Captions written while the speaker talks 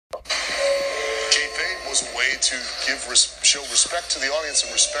was a way to show respect to the audience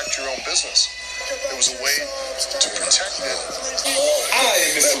and respect your own business. It was a way to protect it. I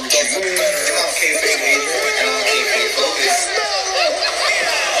am Mr. Q, and I'm kayfabe Adrian, and I'm kayfabe Focus.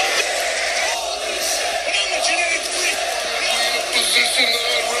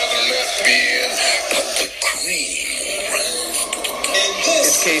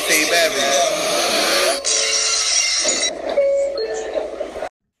 It's kayfabe Avenue.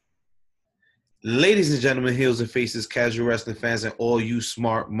 Ladies and gentlemen, heels and faces, casual wrestling fans, and all you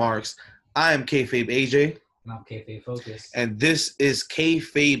smart marks. I am kayfabe AJ. And I'm kayfabe Focus. And this is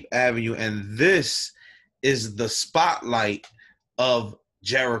Kayfabe Avenue, and this is the Spotlight of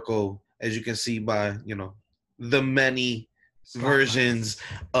Jericho, as you can see by, the many versions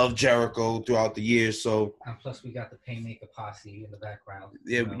of Jericho throughout the years. So, and plus we got the Paymaker Posse in the background.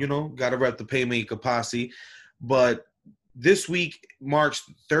 Yeah, got to rep the Paymaker Posse. But this week marks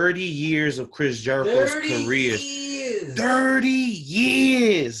 30 years of Chris Jericho's career. 30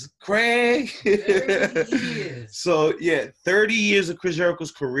 years, Craig. 30 years. So, 30 years of Chris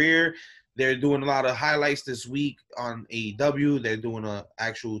Jericho's career. They're doing a lot of highlights this week on AEW. They're doing an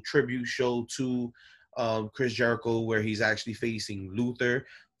actual tribute show to Chris Jericho where he's actually facing Luther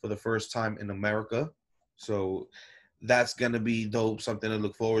for the first time in America. So that's going to be dope, something to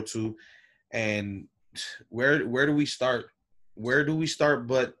look forward to. And where do we start? Where do we start?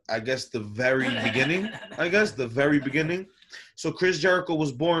 But I guess the very beginning. So Chris Jericho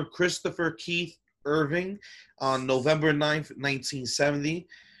was born Christopher Keith Irving on November 9th, 1970.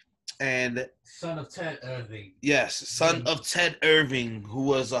 And son of Ted Irving. Yes, son of Ted Irving, who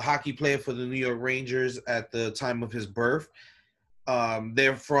was a hockey player for the New York Rangers at the time of his birth.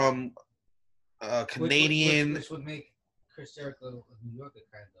 They're from Canadian. Which would make Chris Jericho a New Yorker,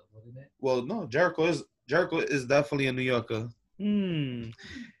 kind of, wouldn't it? Well, no, Jericho is definitely a New Yorker.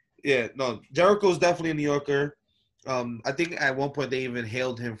 Yeah, no, Jericho is definitely a New Yorker. I think at one point they even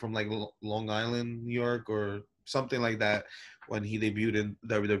hailed him from like Long Island, New York, or something like that when he debuted in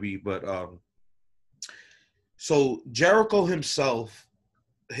WWE. But so Jericho himself,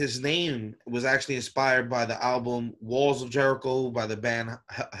 his name was actually inspired by the album Walls of Jericho by the band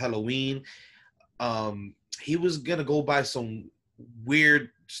Halloween. He was gonna go by some weird,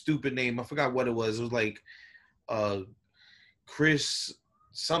 stupid name. I forgot what it was. It was like Chris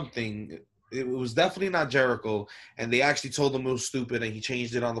something. It was definitely not Jericho, and they actually told him it was stupid, and he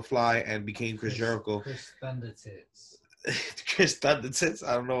changed it on the fly and became Chris Jericho. Chris Thundertits. Chris Thundertits.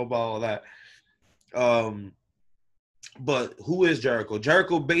 I don't know about all that. But who is Jericho?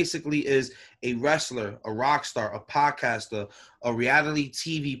 Jericho basically is a wrestler, a rock star, a podcaster, a reality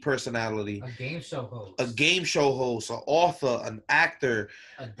TV personality, a game show host, an author, an actor,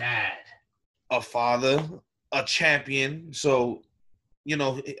 a dad, a father, a champion. So,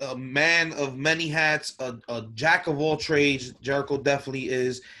 a man of many hats, a jack of all trades. Jericho definitely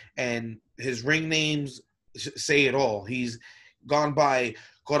is, and his ring names say it all. He's gone by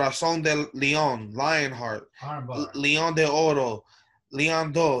Corazón de León, Lionheart, Armbar, León de Oro,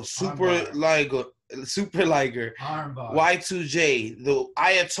 León Do, Super Liger, Armbar, Y2J, the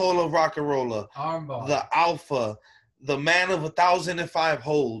Ayatollah of Rock and Roller, Armbar, the Alpha, the Man of 1,005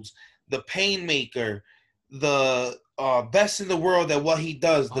 Holds, the Painmaker, the best in the world at what he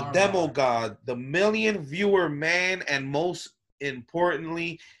does, the Demo God, the million viewer man, and most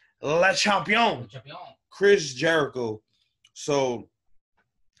importantly, Le Champion, Chris Jericho. So,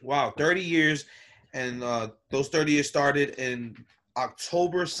 wow, 30 years, and those 30 years started in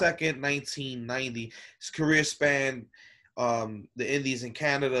October 2nd, 1990. His career spanned the Indies in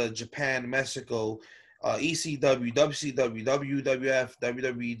Canada, Japan, Mexico, ECW, WCW, WWF,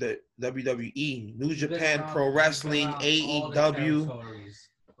 WWE, New Japan Pro Wrestling, AEW,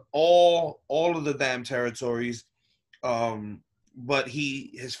 all of the damn territories. But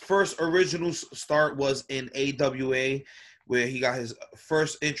his first original start was in AWA, where he got his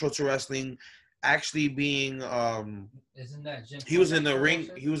first intro to wrestling, actually being isn't that Jim? He was in the ring.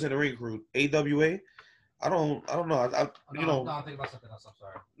 He was in the ring crew. AWA. I don't know. No, I'm thinking about something else. I'm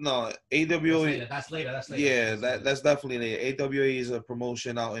sorry. No, AWA. That's later. Yeah, that's definitely later. AWA is a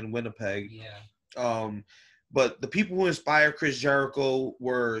promotion out in Winnipeg. Yeah. But the people who inspired Chris Jericho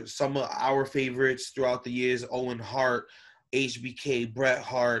were some of our favorites throughout the years: Owen Hart, HBK, Bret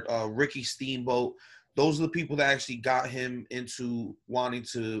Hart, Ricky Steamboat. Those are the people that actually got him into wanting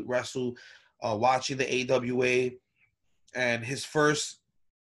to wrestle, watching the AWA, and his first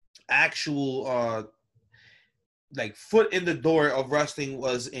actual foot in the door of wrestling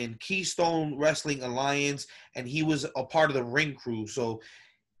was in Keystone Wrestling Alliance, and he was a part of the ring crew. So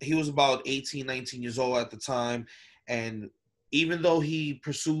he was about 18, 19 years old at the time, and even though he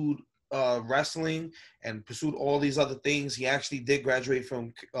pursued wrestling and pursued all these other things. He actually did graduate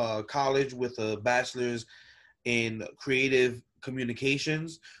from college with a bachelor's in creative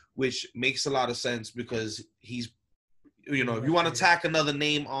communications, which makes a lot of sense because he's, you know, if you want to tack another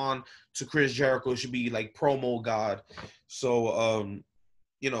name on to Chris Jericho, it should be like promo god. So,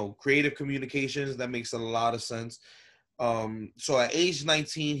 you know, creative communications, that makes a lot of sense. So at age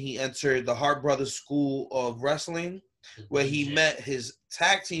 19, he entered the Hart Brothers School of Wrestling, where he met his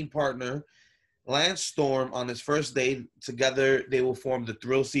tag team partner, Lance Storm, on his first day. Together, they will form the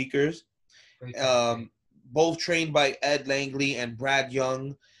Thrill Seekers. Both trained by Ed Langley and Brad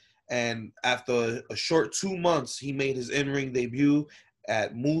Young. And after a short 2 months, he made his in-ring debut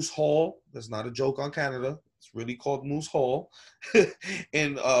at Moose Hall. That's not a joke on Canada. It's really called Moose Hall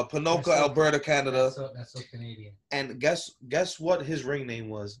in Ponoka, Alberta, Canada. That's so Canadian. And guess what his ring name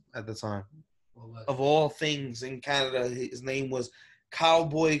was at the time? Of all things in Canada, his name was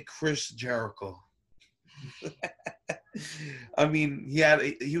Cowboy Chris Jericho. I mean,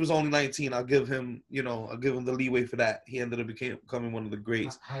 he was only 19. I'll give him the leeway for that. He ended up becoming one of the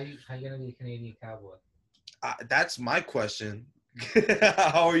greats. How you gonna be a Canadian cowboy? That's my question.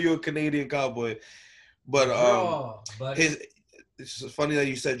 How are you a Canadian cowboy? But draw, buddy. It's funny that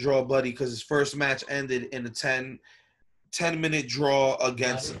you said draw, buddy, because his first match ended in a 10-minute draw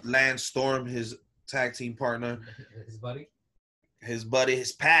against Lance Storm, his tag team partner. His buddy,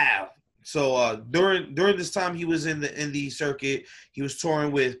 his pal. So during this time he was in the indie circuit, he was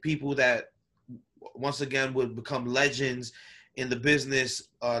touring with people that once again would become legends in the business.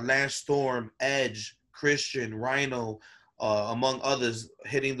 Lance Storm, Edge, Christian, Rhino, among others,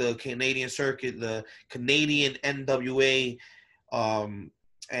 hitting the Canadian circuit, the Canadian NWA,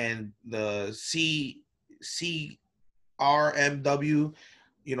 and the CRMW.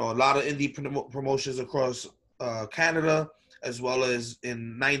 You know, a lot of indie promotions across Canada, as well as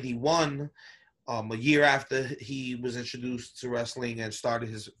in 91, a year after he was introduced to wrestling and started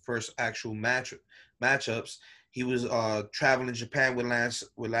his first actual matchups. He was traveling Japan with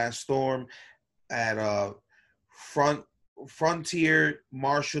Lance Storm at Frontier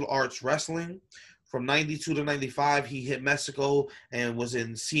Martial Arts Wrestling. From 92 to 95, he hit Mexico and was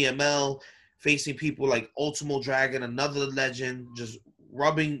in CML, facing people like Ultimo Dragon, another legend, just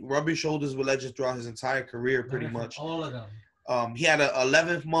rubbing shoulders with legends throughout his entire career, pretty much. All of them. He had an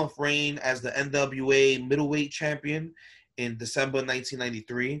 11-month reign as the NWA middleweight champion in December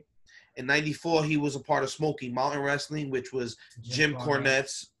 1993. In 94, he was a part of Smoky Mountain Wrestling, which was Jim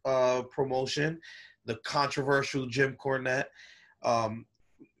Cornette's promotion, the controversial Jim Cornette.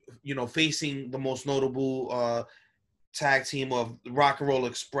 Facing the most notable tag team of Rock and Roll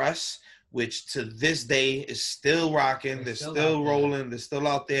Express, which to this day is still rocking. They're still rolling. They're still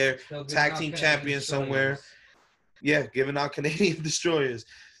out there. Tag team champions somewhere. Yeah, giving out Canadian destroyers.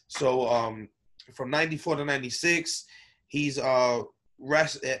 So from 94 to 96, he's at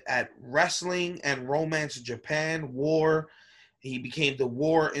Wrestling and Romance Japan War. He became the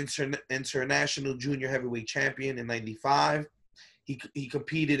War International Junior Heavyweight Champion in 95. He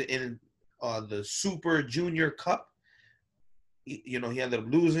competed in the Super Junior Cup. He ended up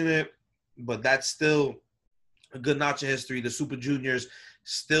losing it, but that's still a good notch in history. The Super Juniors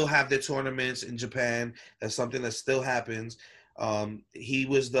still have their tournaments in Japan. That's something that still happens. He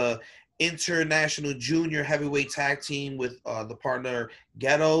was the International Junior Heavyweight Tag Team with the partner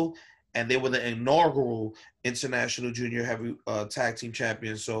Ghetto, and they were the inaugural International Junior Heavy Tag Team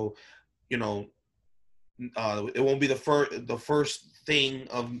Champions. So, it won't be the first thing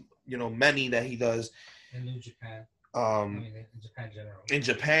of many that he does in New Japan. In Japan in general. In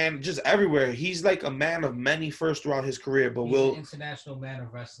Japan, just everywhere. He's like a man of many firsts throughout his career, but he's an international man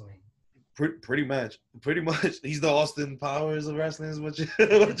of wrestling. Pretty much. He's the Austin Powers of wrestling is what you're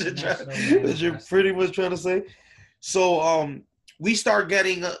pretty much trying to say. So we start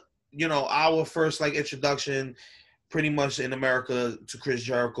getting our first like introduction pretty much in America to Chris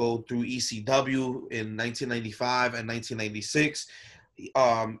Jericho through ECW in 1995 and 1996.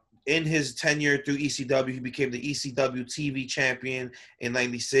 In his tenure through ECW, he became the ECW TV champion in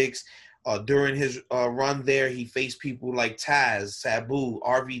 96. During his run there, he faced people like Taz, Sabu,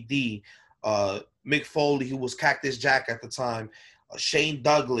 RVD, Mick Foley, who was Cactus Jack at the time, Shane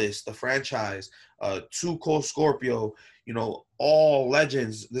Douglas, the franchise, Too Cold Scorpio, all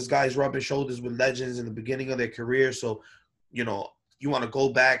legends. This guy's rubbing shoulders with legends in the beginning of their career. So, you want to go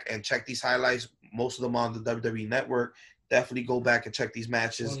back and check these highlights, most of them on the WWE Network. Definitely go back and check these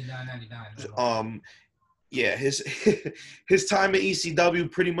matches. Only $9.99. Yeah, his time at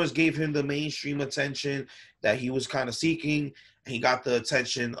ECW pretty much gave him the mainstream attention that he was kind of seeking. He got the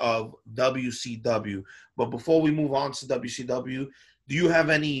attention of WCW. But before we move on to WCW, Do you have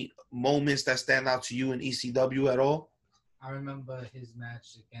any moments that stand out to you in ECW at all? I remember his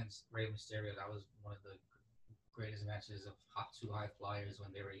match against Rey Mysterio. That was one of the greatest matches of two high flyers when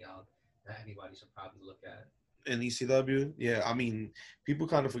they were young that anybody should probably look at. In ECW? Yeah, I mean, people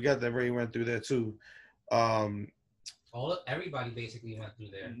kind of forget that Ray went through there too. Everybody basically went through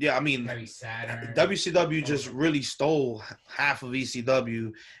there. Yeah, I mean, Perry Saturn. WCW just really stole half of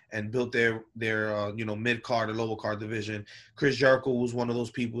ECW and built their mid card and lower card division. Chris Jericho was one of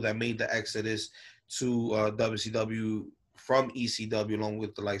those people that made the exodus to WCW from ECW, along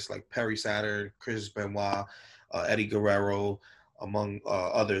with the likes like Perry Saturn, Chris Benoit, Eddie Guerrero, among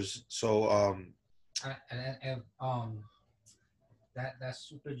others. So that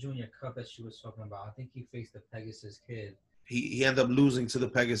Super Junior Cup that she was talking about, I think he faced the Pegasus Kid. He ended up losing to the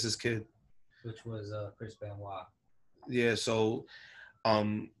Pegasus Kid, which was Chris Benoit. Yeah, so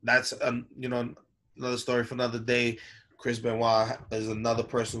that's another story for another day. Chris Benoit is another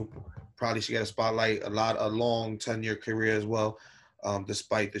person who probably should get a spotlight. A long 10-year career as well,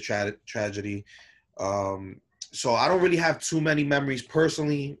 despite the tragedy. So I don't really have too many memories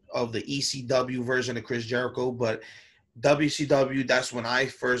personally of the ECW version of Chris Jericho, but WCW, that's when I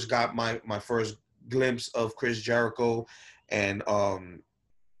first got my first glimpse of Chris Jericho. And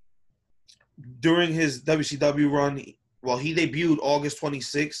during his WCW run, he debuted August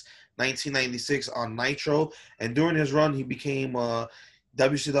 26, 1996 on Nitro. And during his run, he became a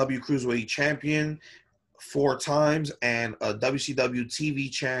WCW Cruiserweight Champion 4 times and a WCW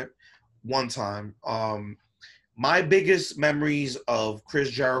TV Champ 1 time. My biggest memories of Chris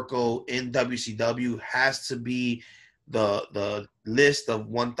Jericho in WCW has to be the list of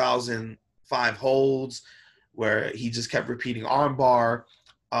 1,005 holds, where he just kept repeating armbar,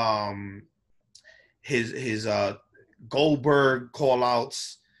 his Goldberg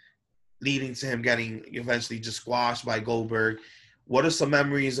call-outs leading to him getting eventually just squashed by Goldberg. What are some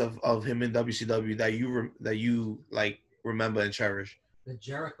memories of him in WCW that you like remember and cherish? The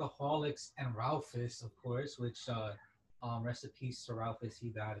Jerichoholics and Ralphus, of course, which rest in peace to Ralphus. He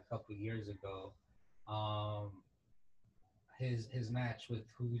died a couple years ago. His match with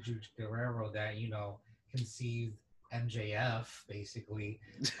Julio Guerrero that conceived MJF basically.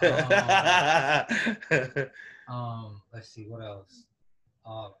 Let's see what else.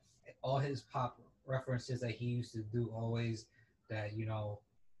 All his pop references that he used to do always that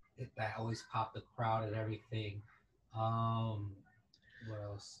that always popped the crowd and everything. What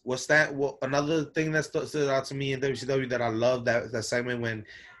else? What's that? Well, another thing that stood out to me in WCW that I love that segment when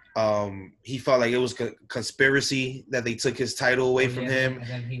he felt like it was conspiracy that they took his title away from him. And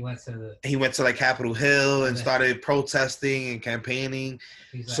then he went to like Capitol Hill and started protesting and campaigning.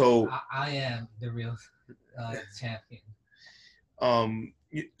 He's so like, I am the real champion.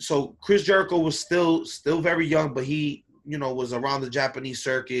 So Chris Jericho was still very young, but he was around the Japanese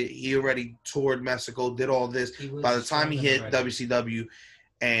circuit. He already toured Mexico, did all this by the time he hit WCW.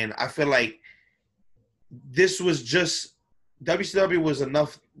 And I feel like this was just WCW was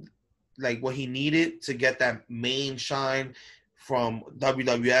enough, like what he needed to get that main shine from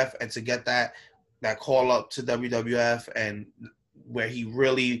WWF and to get that call up to WWF, and where he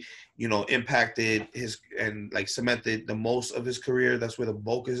really, impacted his and like cemented the most of his career. That's where the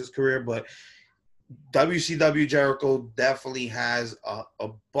bulk of his career. But WCW Jericho definitely has a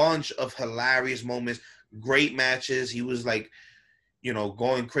bunch of hilarious moments, great matches. He was like,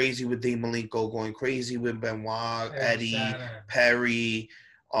 going crazy with Dean Malenko, going crazy with Benoit, Eddie, Saturn, Perry.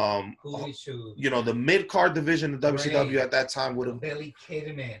 The mid-card division of WCW at that time would have Billy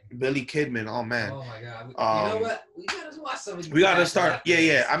Kidman. Oh man. Oh my God. You know what? We gotta watch some of these. We gotta start.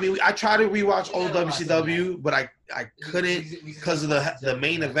 Yeah. I mean, I try to rewatch old WCW, but I couldn't because of the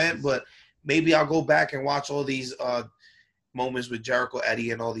main event. But maybe I'll go back and watch all these moments with Jericho,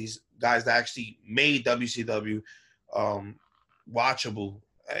 Eddie, and all these guys that actually made WCW watchable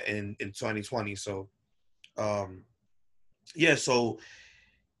in 2020. So, so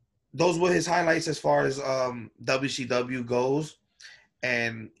those were his highlights as far as WCW goes.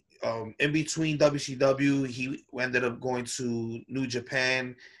 And in between WCW, he ended up going to New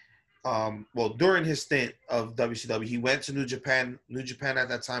Japan. During his stint of WCW, he went to New Japan. New Japan at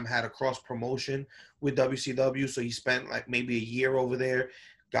that time had a cross promotion with WCW, so he spent like maybe a year over there,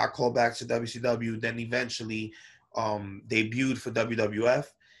 got called back to WCW, then eventually debuted for WWF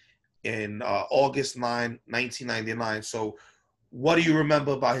in August 9, 1999. So what do you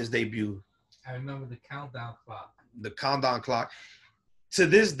remember about his debut? I remember the countdown clock. The countdown clock. To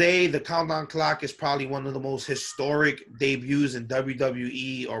this day, the countdown clock is probably one of the most historic debuts in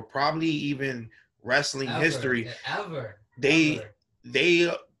WWE or probably even wrestling history. They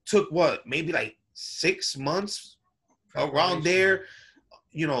took maybe like 6 months around there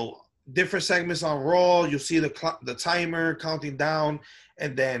different segments on Raw. You'll see the timer counting down,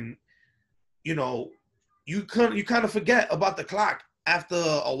 and then, you kind of forget about the clock after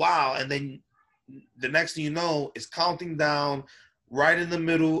a while, and then the next thing you know, it's counting down right in the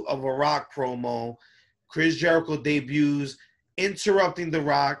middle of a Rock promo. Chris Jericho debuts, interrupting The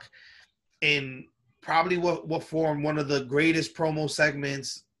Rock in probably what formed one of the greatest promo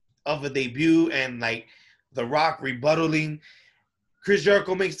segments of a debut, and like The Rock rebuttaling. Chris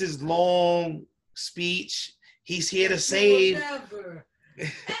Jericho makes this long speech. He's here to save. Never,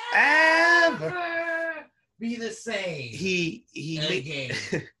 ever be the same. He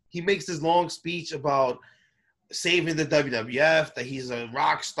makes this long speech about saving the WWF, that he's a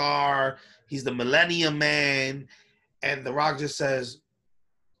rock star, he's the Millennium Man, and The Rock just says,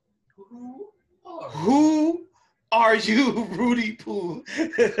 "Who are you, Rudy Poo?"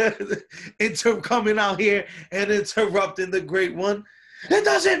 Coming out here and interrupting the great one. It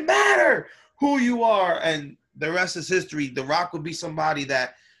doesn't matter who you are, and the rest is history. The Rock would be somebody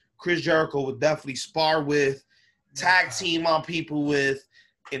that Chris Jericho would definitely spar with, tag team on people with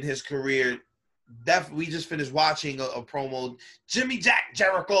in his career. We just finished watching a promo, Jimmy Jack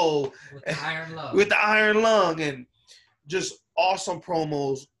Jericho with the Iron Lung. With the Iron Lung, and just awesome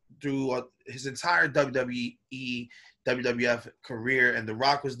promos through his entire WWE, WWF career. And The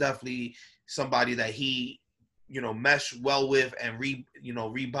Rock was definitely somebody that he, meshed well with and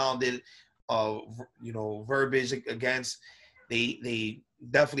rebounded, verbiage against. They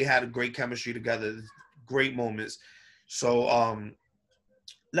definitely had a great chemistry together, great moments. So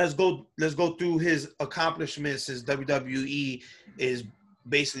let's go through his accomplishments, since WWE is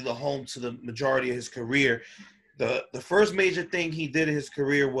basically the home to the majority of his career. The first major thing he did in his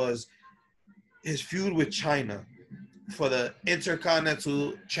career was his feud with China for the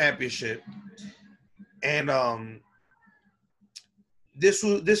Intercontinental Championship. And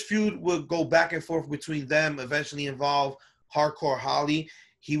this feud would go back and forth between them, eventually involve Hardcore Holly.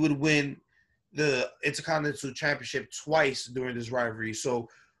 He would win the Intercontinental Championship twice during this rivalry. So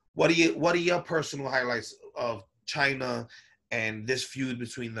what are your personal highlights of China and this feud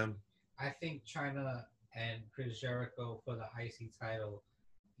between them? I think China and Chris Jericho for the IC title,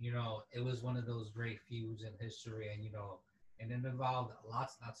 it was one of those great feuds in history, and and it involved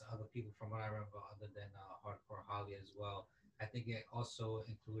lots of other people from what I remember, other than Hardcore Holly as well. I think it also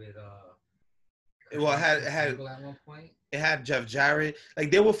included it had at one point. It had Jeff Jarrett.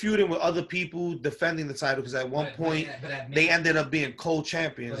 Like, they were feuding with other people defending the title, because at one point they ended up being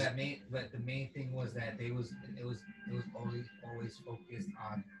co-champions. But the main thing was that it was always focused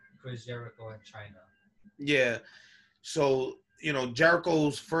on Chris Jericho and China. Yeah. So,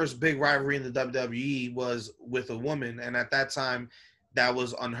 Jericho's first big rivalry in the WWE was with a woman, and at that time that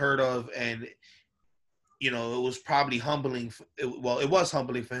was unheard of, and it was probably humbling. It was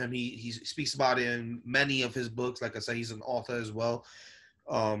humbling for him. He speaks about it in many of his books. Like I said, he's an author as well.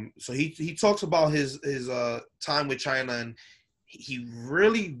 So he talks about his time with China, and he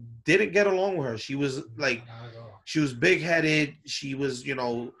really didn't get along with her. She was big-headed. She was,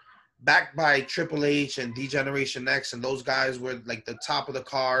 backed by Triple H and D-Generation X, and those guys were like the top of the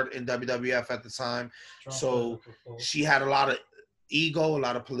card in WWF at the time. So she had a lot of ego, a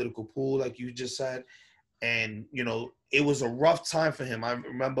lot of political pull, like you just said. And, it was a rough time for him. I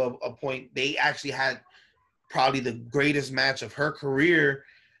remember a point they actually had probably the greatest match of her career,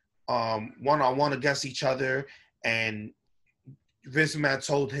 one-on-one against each other. And Vince McMahon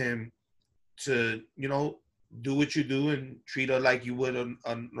told him to, do what you do and treat her like you would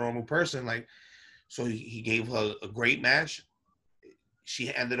a normal person. Like, so he gave her a great match.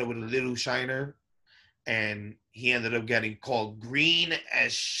 She ended up with a little shiner, and he ended up getting called green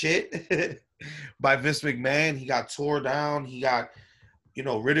as shit by Vince McMahon. He got tore down. He got,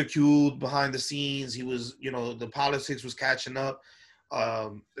 ridiculed behind the scenes. He was, the politics was catching up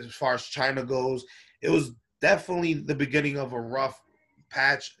as far as China goes. It was definitely the beginning of a rough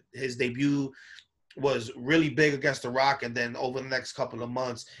patch. His debut was really big against The Rock, and then over the next couple of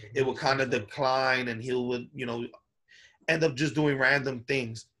months, it would kind of decline, and he would, end up just doing random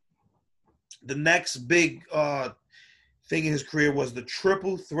things. The next big thing in his career was the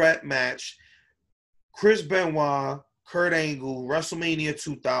triple threat match: Chris Benoit, Kurt Angle, WrestleMania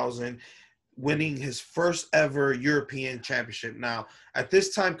 2000, winning his first ever European championship. Now, at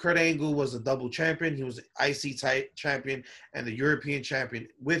this time, Kurt Angle was a double champion. He was IC champion and the European champion.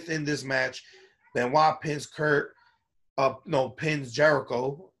 Within this match, Benoit pins pins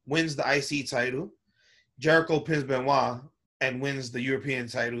Jericho, wins the IC title. Jericho pins Benoit and wins the European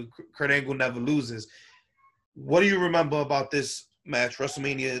title. Kurt Angle never loses. What do you remember about this match,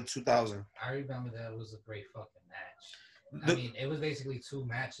 WrestleMania 2000? I remember that it was a great fucking match. I mean, it was basically 2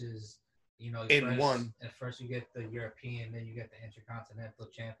 matches. You know, in one. At first you get the European, then you get the Intercontinental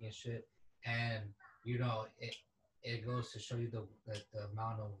Championship, and you know it goes to show you the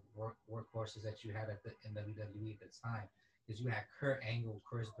amount of workhorses that you had in WWE at the time, because you had Kurt Angle,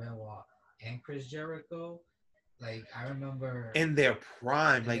 Chris Benoit, and Chris Jericho. Like I remember In their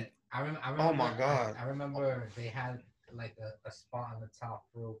prime, like I remember. oh my god, I remember they had like a spot on the top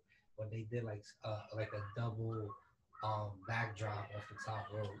rope when they did like a double backdrop off the top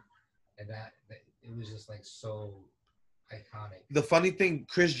rope, and that it was just like so iconic. the funny thing,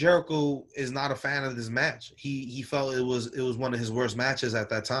 Chris Jericho is not a fan of this match. He felt it was one of his worst matches at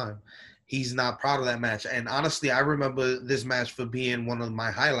that time. He's not proud of that match. And honestly, I remember this match for being one of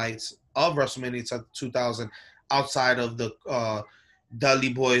my highlights of WrestleMania 2000, outside of the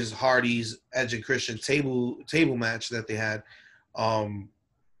Dudley Boys, Hardys, Edge and Christian table match that they had.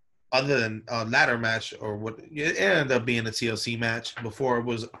 Other than ladder match, or what it ended up being a TLC match before it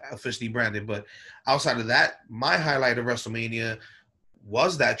was officially branded. But outside of that, my highlight of WrestleMania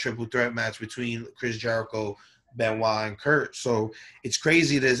was that triple threat match between Chris Jericho, Benoit, and Kurt. So it's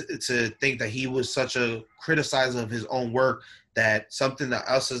crazy to think that he was such a criticizer of his own work, that something that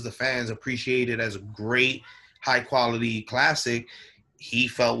us as the fans appreciated as a great, high quality classic, he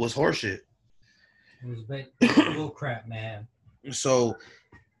felt was horseshit. It was bull crap, man. So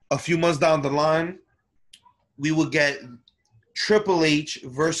a few months down the line, we would get Triple H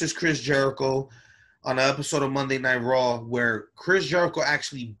versus Chris Jericho on an episode of Monday Night Raw, where Chris Jericho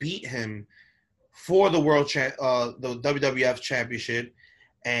actually beat him for the the WWF Championship,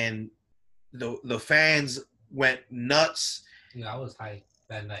 and the fans went nuts. Yeah, I was hyped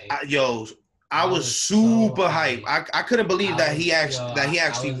that night. I was super so hyped. I couldn't believe that he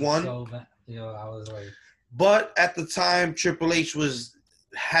actually won. I was like, but at the time, Triple H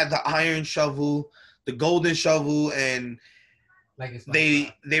had the iron shovel, the golden shovel, and like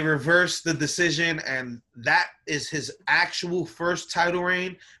they reversed the decision, and that is his actual first title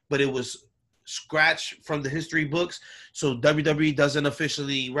reign, but it was scratched from the history books. So WWE doesn't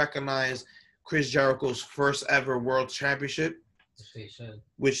officially recognize Chris Jericho's first ever world championship. They should.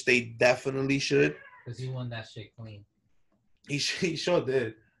 Which they definitely should. Because he won that shit clean. He sure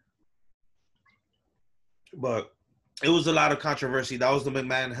did. But it was a lot of controversy. That was the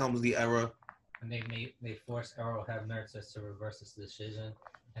McMahon Helmsley era. And they forced Errol Hebner to reverse this decision,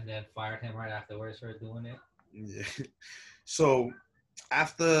 and then fired him right afterwards for doing it. Yeah. So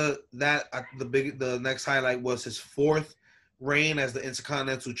after that, the next highlight was his 4th reign as the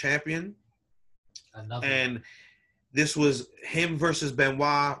Intercontinental Champion. And this was him versus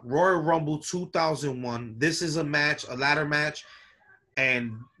Benoit, Royal Rumble 2001. This is a ladder match.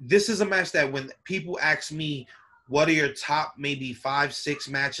 And this is a match that when people ask me, what are your top maybe 5-6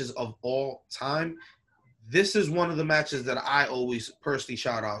 matches of all time, this is one of the matches that I always personally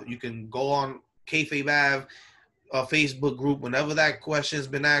shout out. You can go on Kayfabe Ave, Facebook group, whenever that question has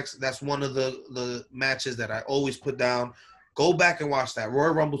been asked, that's one of the matches that I always put down. Go back and watch that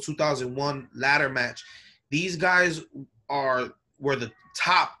Royal Rumble 2001 ladder match. These guys were the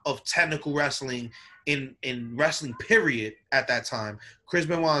top of technical wrestling in wrestling period at that time. Chris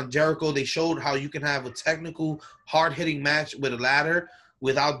Benoit and Jericho, they showed how you can have a technical, hard-hitting match with a ladder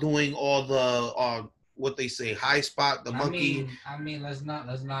without doing all the what they say, high spot, the monkey. I mean, let's not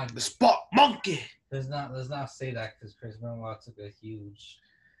the spot monkey. Let's not say that, because Chris Benoit took a huge.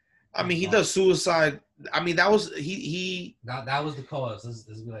 I mean, he does suicide. I mean, that was he. That was the cause. Let's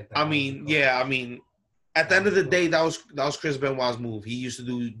be like that. I mean, yeah. I mean, at the end of the day, that was Chris Benoit's move. He used to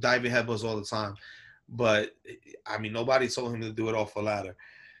do diving headbutts all the time, but I mean, nobody told him to do it off a ladder.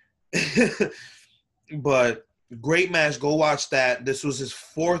 But great match. Go watch that. This was his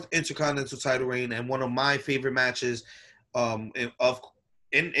 4th Intercontinental title reign and one of my favorite matches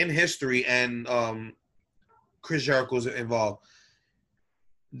in history. And Chris Jericho was involved.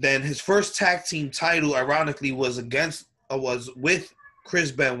 Then his first tag team title, ironically, was with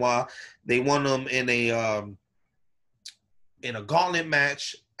Chris Benoit. They won him in a gauntlet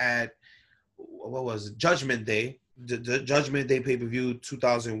match at Judgment Day, the Judgment Day pay-per-view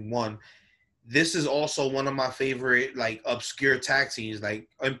 2001. This is also one of my favorite obscure tag teams,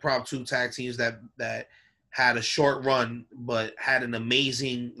 impromptu tag teams that had a short run but had an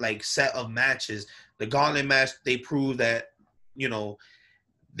amazing set of matches. The gauntlet match, they proved that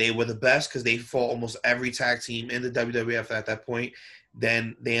they were the best because they fought almost every tag team in the WWF at that point.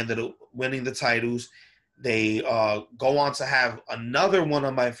 Then they ended up winning the titles. They go on to have another one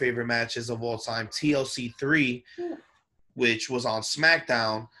of my favorite matches of all time, TLC 3, which was on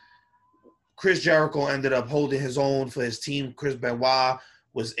SmackDown. Chris Jericho ended up holding his own for his team. Chris Benoit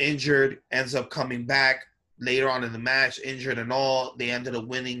was injured, ends up coming back, later on in the match, injured and all, they ended up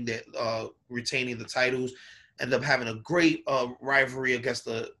winning, retaining the titles. Ended up having a great rivalry against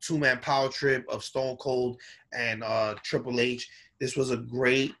the two-man power trip of Stone Cold and Triple H. This was a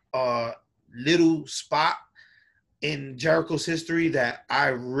great little spot in Jericho's history that I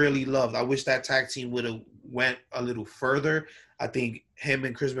really loved. I wish that tag team would have went a little further. I think him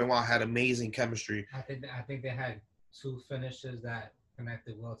and Chris Benoit had amazing chemistry. I think they had two finishes that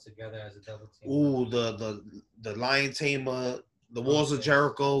connected well together as a double team. Ooh, the Lion Tamer, the Walls of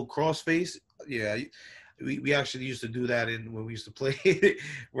Jericho crossface. Yeah, we actually used to do that when we used to play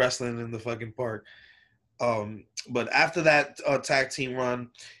wrestling in the fucking park. But after that tag team run,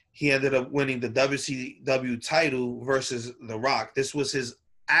 he ended up winning the WCW title versus The Rock. This was his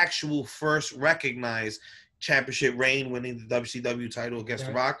actual first recognized championship reign, winning the WCW title against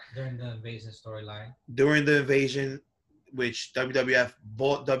The Rock. During the Invasion storyline. During the Invasion, which WWF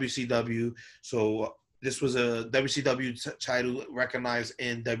bought WCW. So this was a WCW title recognized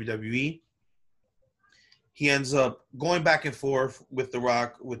in WWE. He ends up going back and forth with The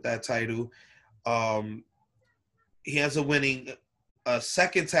Rock with that title. He ends up winning a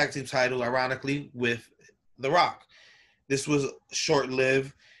second tag team title, ironically, with The Rock. This was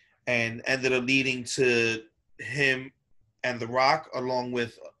short-lived and ended up leading to him and The Rock, along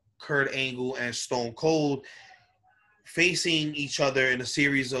with Kurt Angle and Stone Cold, facing each other in a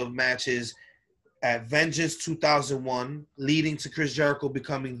series of matches at Vengeance 2001, leading to Chris Jericho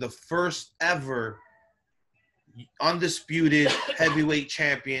becoming the first ever undisputed heavyweight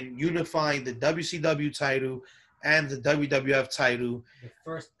champion, unifying the WCW title and the WWF title. The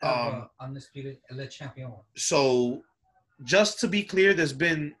first ever undisputed Le Champion. So, just to be clear, there's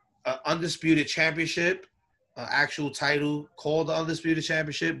been an undisputed championship, an actual title called the Undisputed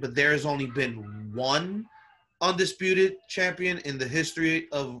Championship, but there has only been one undisputed champion in the history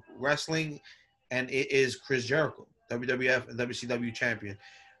of wrestling, and it is Chris Jericho, WWF and WCW champion.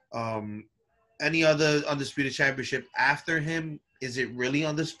 Any other undisputed championship after him, is it really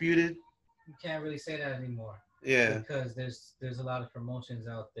undisputed? You can't really say that anymore. Yeah. Because there's a lot of promotions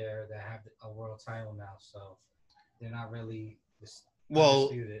out there that have a world title now, so they're not really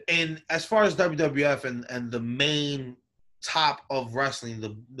undisputed. And as far as WWF and the main top of wrestling,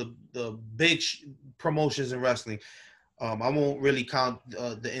 the big promotions in wrestling, I won't really count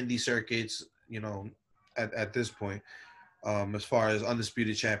the indie circuits, at this point, as far as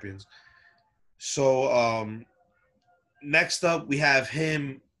undisputed champions. So next up, we have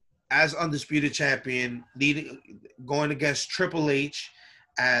him as undisputed champion, going against Triple H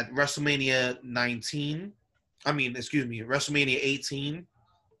at WrestleMania 18. And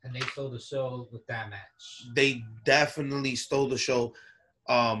they stole the show with that match. They definitely stole the show.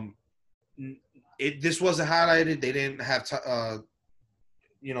 This wasn't highlighted. They didn't have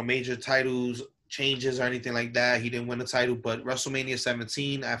major titles changes or anything like that. He didn't win a title, but WrestleMania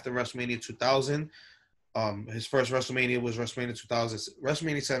 17 after WrestleMania 2000. His first WrestleMania was WrestleMania 2000.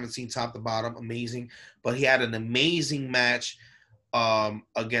 WrestleMania 17, top to bottom, amazing. But he had an amazing match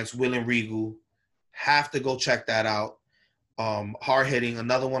against Will and Regal. Have to go check that out. Hard hitting,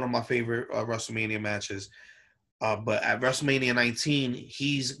 another one of my favorite WrestleMania matches. But at WrestleMania 19,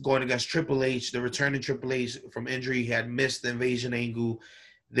 he's going against Triple H, the returning Triple H from injury. He had missed the Invasion angle.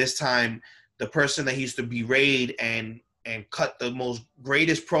 This time, the person that he used to berate and cut the most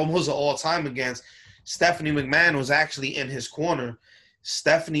greatest promos of all time against, Stephanie McMahon, was actually in his corner.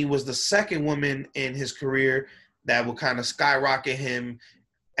 Stephanie was the second woman in his career that would kind of skyrocket him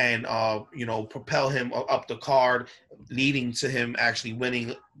and propel him up the card, leading to him actually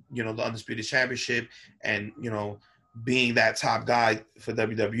winning the Undisputed Championship and being that top guy for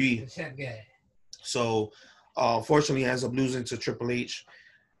WWE. So unfortunately, he ends up losing to Triple H.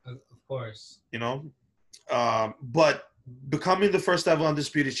 Of course. But becoming the first ever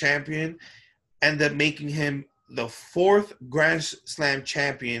Undisputed Champion ended up making him the fourth Grand Slam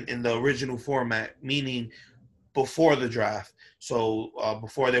champion in the original format, meaning before the draft. So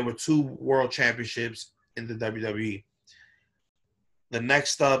before there were two world championships in the WWE. The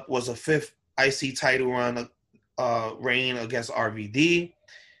next up was a fifth IC title run reign against RVD.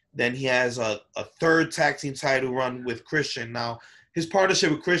 Then he has a third tag team title run with Christian. Now, his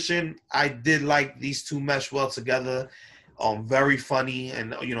partnership with Christian, I did like these two mesh well together. Very funny,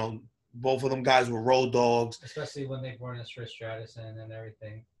 and both of them guys were road dogs. Especially when they brought in Trish Stratus and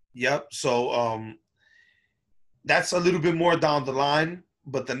everything. Yep. So that's a little bit more down the line.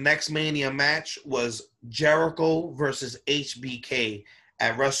 But the next Mania match was Jericho versus HBK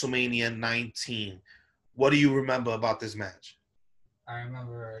at WrestleMania 19. What do you remember about this match? I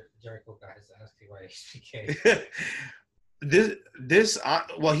remember Jericho got his ass kicked by HBK.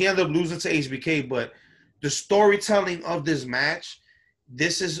 He ended up losing to HBK, but the storytelling of this match,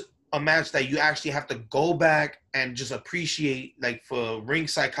 this is a match that you actually have to go back and just appreciate, like for ring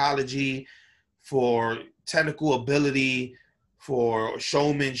psychology, for technical ability, for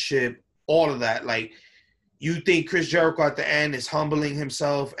showmanship, all of that. Like, you think Chris Jericho at the end is humbling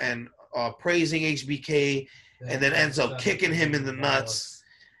himself and praising HBK, and then ends up kicking him in the nuts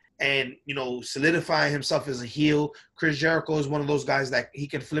and, you know, solidifying himself as a heel. Chris Jericho is one of those guys that he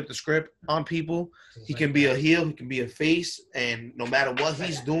can flip the script on people. He can be a heel, he can be a face, and no matter what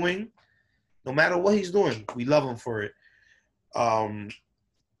he's doing, we love him for it.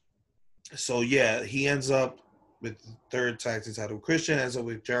 So yeah, he ends up with the third tag team title. Christian ends up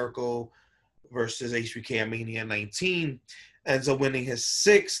with Jericho versus HBK at Mania 19. Ends up winning his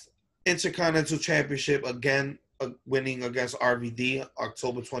 6th Intercontinental Championship, again winning against RVD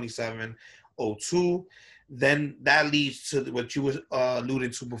October 27, 2002. Then that leads to what you were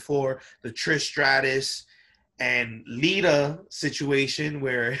alluding to before, the Trish Stratus and Lita situation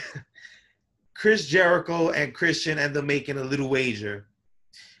where Chris Jericho and Christian end up making a little wager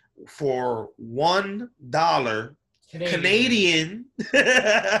for $1 Canadian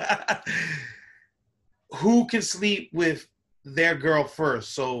who can sleep with their girl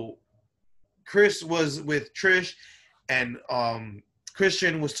first. So Chris was with Trish, and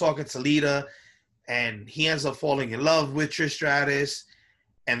Christian was talking to Lita, and he ends up falling in love with Trish Stratus.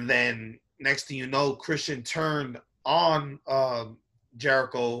 And then next thing you know, Christian turned on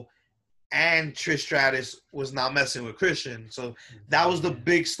Jericho, and Trish Stratus was not messing with Christian. So that was the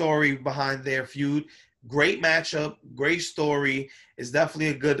big story behind their feud. Great matchup, great story. It's definitely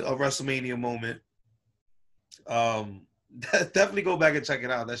a good WrestleMania moment. Definitely go back and check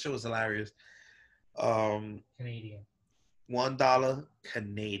it out. That show was hilarious. Canadian. $1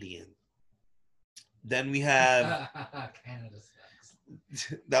 Canadian. Then we have Canada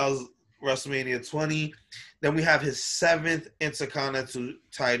sucks. that was WrestleMania 20. Then we have his 7th Intercontinental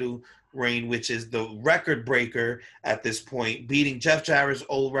title reign, which is the record breaker at this point, beating Jeff Jarrett's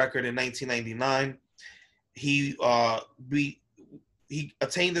old record in 1999. He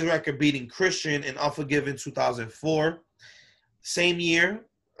attained the record beating Christian in Unforgiven 2004. Same year,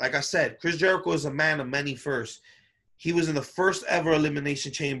 like I said, Chris Jericho is a man of many firsts. He was in the first ever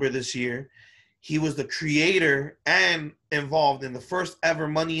Elimination Chamber this year. He was the creator and involved in the first ever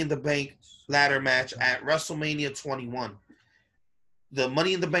Money in the Bank ladder match at WrestleMania 21. The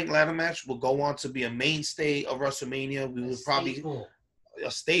Money in the Bank ladder match will go on to be a mainstay of WrestleMania. We would probably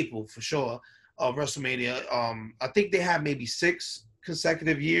a staple for sure of WrestleMania. I think they had maybe 6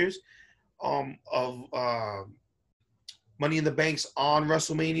 consecutive years of Money in the Banks on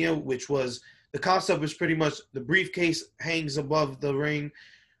WrestleMania, which was the concept was pretty much the briefcase hangs above the ring.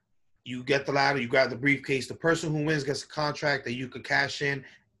 You get the ladder, you grab the briefcase. The person who wins gets a contract that you could cash in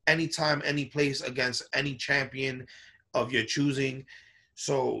anytime, any place against any champion of your choosing.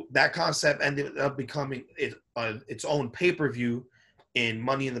 So that concept ended up becoming its own pay-per-view in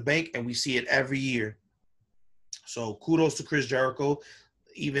Money in the Bank, and we see it every year. So kudos to Chris Jericho.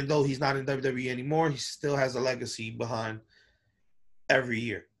 Even though he's not in WWE anymore, he still has a legacy behind every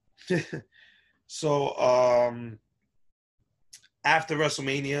year. So after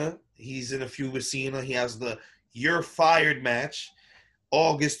WrestleMania, he's in a feud with Cena. He has the You're Fired match,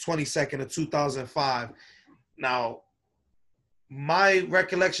 August 22nd of 2005. Now, my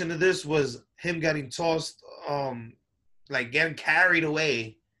recollection of this was him getting tossed, like getting carried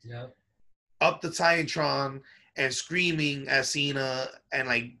away up the Titantron and screaming at Cena and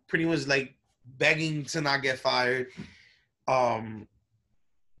like pretty much like begging to not get fired.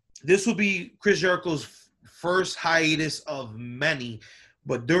 This will be Chris Jericho's first hiatus of many,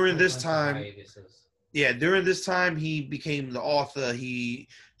 but during this time, he became the author. He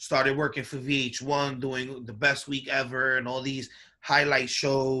started working for VH1, doing the Best Week Ever and all these highlight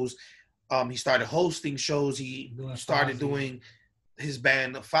shows. He started hosting shows. He started doing his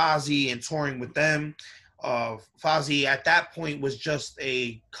band Fozzy and touring with them. Fozzy at that point was just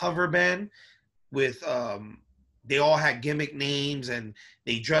a cover band with they all had gimmick names and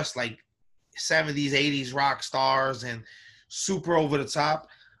they dressed like 70s, 80s rock stars and super over the top.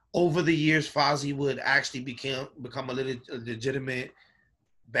 Over the years, Fozzy would actually become a legitimate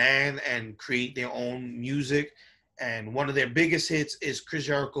band and create their own music. And one of their biggest hits is Chris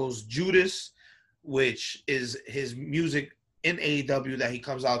Jericho's Judas, which is his music in AEW that he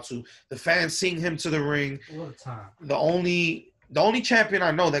comes out to. The fans sing him to the ring. What a time. The only champion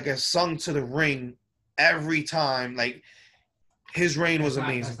I know that gets sung to the ring every time, like his reign was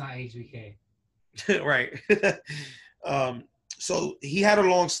amazing. That's not HBK. Right. So he had a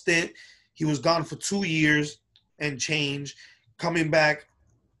long stint. He was gone for 2 years and change, coming back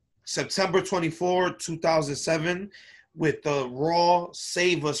September 24, 2007, with the Raw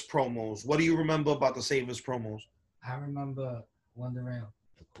Save Us promos. What do you remember about the Save Us promos? I remember wondering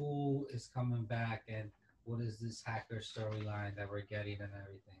who is coming back and what is this hacker storyline that we're getting and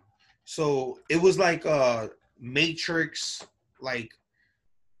everything. So it was like Matrix, like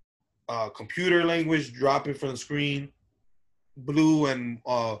computer language dropping from the screen, blue and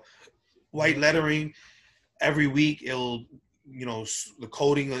white lettering. Every week it'll, the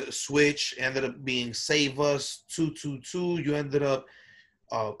coding switch ended up being Save Us 222. You ended up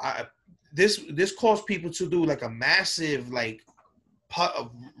this caused people to do like a massive like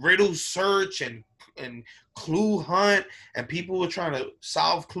riddle search and clue hunt, and people were trying to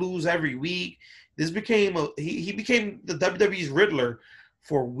solve clues every week. This became he became the WWE's Riddler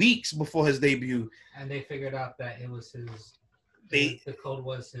for weeks before his debut. And they figured out that it was the code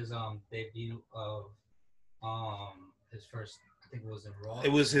was his debut of his first, I think it was in Raw.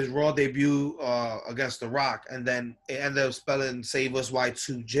 It was his Raw debut against The Rock, and then it ended up spelling Save Us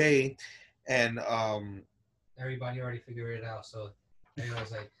Y2J, and everybody already figured it out, so everybody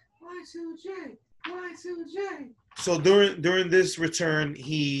was like, Y2J, Y2J. So during this return,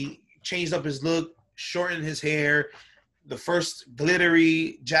 he changed up his look, shortened his hair, the first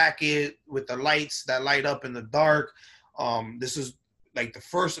glittery jacket with the lights that light up in the dark. This is like the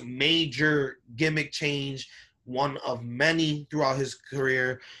first major gimmick change, one of many throughout his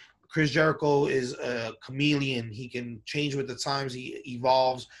career. Chris Jericho is a chameleon. He can change with the times. He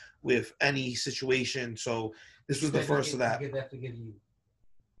evolves with any situation. So this was the first of that. I could definitely give you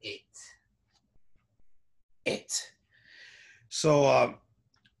it. So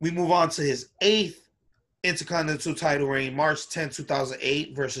we move on to his 8th Intercontinental title reign, March 10,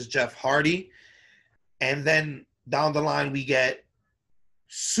 2008 versus Jeff Hardy. And then down the line, we get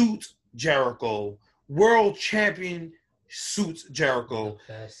Suit Jericho, World Champion Suit Jericho.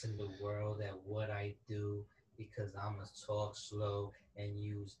 The best in the world at what I do, because I'm going to talk slow and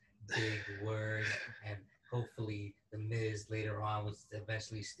use big words, and hopefully the Miz later on would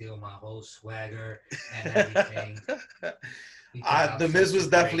eventually steal my whole swagger and everything. The Miz was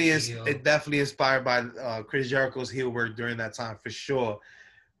definitely inspired by Chris Jericho's heel work during that time for sure.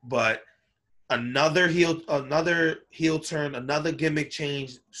 But another heel turn, another gimmick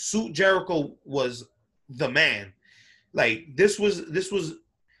change. Suit Jericho was the man. Like this was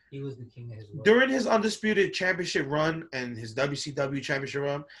he was the king of his world. During his Undisputed Championship run and his WCW Championship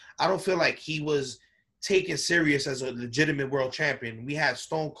run, I don't feel like he was taken serious as a legitimate world champion. We had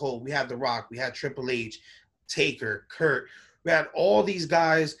Stone Cold, we had The Rock, we had Triple H, Taker, Kurt. We had all these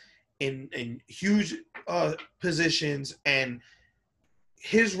guys in huge positions, and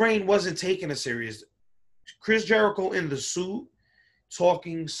his reign wasn't taken as serious. Chris Jericho in the suit,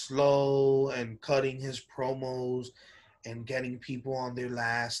 talking slow and cutting his promos and getting people on their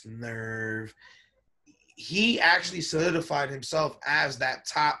last nerve. He actually solidified himself as that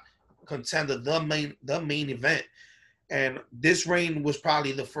top contender, the main event. And this reign was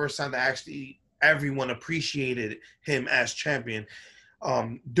probably the first time that actually everyone appreciated him as champion.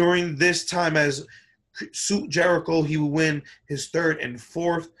 During this time as Suit Jericho, he would win his 3rd and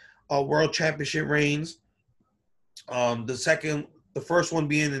 4th World Championship reigns. The first one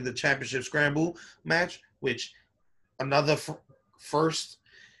being in the Championship Scramble match, which another first.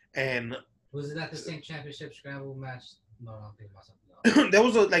 And was it not the same Championship Scramble match? No, I'm thinking about something else. There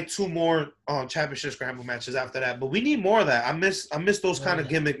was like 2 more Championship Scramble matches after that, but we need more of that. I miss those kind of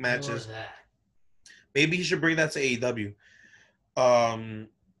gimmick matches. Maybe he should bring that to AEW.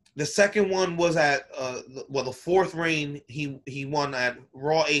 The second one was at the 4th reign. He won at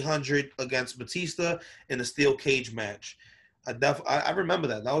Raw 800 against Batista in a steel cage match. I remember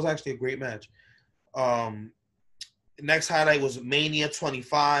that. That was actually a great match. Next highlight was Mania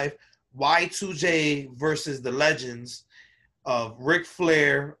 25, Y2J versus the legends of Ric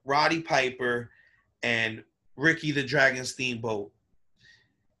Flair, Roddy Piper, and Ricky the Dragon Steamboat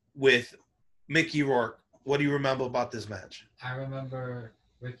with Mickey Rourke. What do you remember about this match? I remember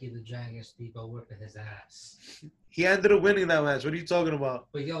Ricky the Dragon Steamboat whipping his ass. He ended up winning that match. What are you talking about?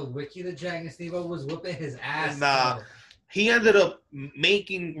 But yo, Ricky the Dragon Steamboat was whipping his ass. Nah. Though. He ended up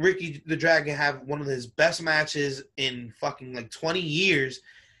making Ricky the Dragon have one of his best matches in fucking like 20 years.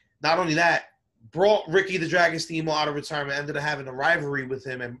 Not only that, brought Ricky the Dragon Steamboat out of retirement, ended up having a rivalry with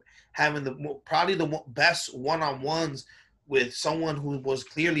him and having probably the best one-on-ones with someone who was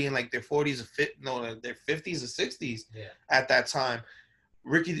clearly in like their 40s or their 50s or 60s at that time.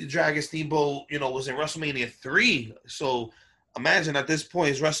 Ricky the Dragon Steamboat, was in WrestleMania 3. So imagine at this point,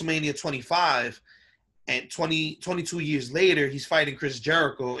 it's WrestleMania 25. And 22 years later, he's fighting Chris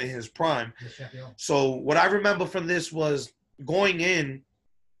Jericho in his prime. So what I remember from this was going in,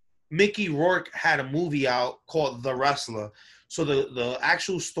 Mickey Rourke had a movie out called The Wrestler. So the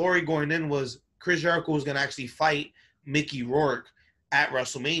actual story going in was Chris Jericho was going to actually fight Mickey Rourke at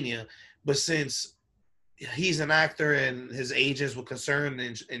WrestleMania. But since he's an actor and his agents were concerned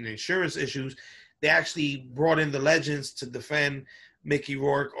in insurance issues, they actually brought in the legends to defend Mickey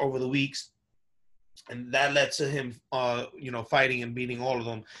Rourke over the weeks. And that led to him, fighting and beating all of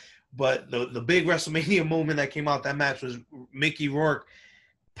them. But the big WrestleMania moment that came out that match was Mickey Rourke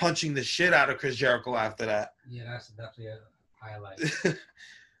punching the shit out of Chris Jericho after that. Yeah, that's definitely a highlight.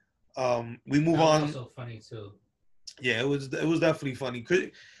 We move that on. Was also funny too. Yeah, it was definitely funny.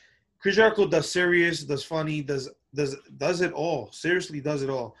 Chris Jericho does serious, does funny, does it all. Seriously, does it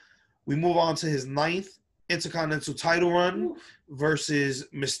all. We move on to his 9th Intercontinental title run versus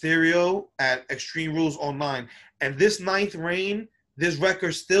Mysterio at Extreme Rules Online. And this 9th reign, this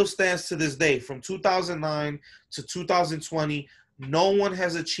record still stands to this day. From 2009 to 2020, no one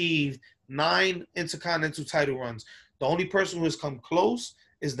has achieved 9 Intercontinental title runs. The only person who has come close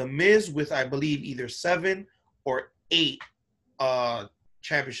is The Miz with, I believe, either 7 or 8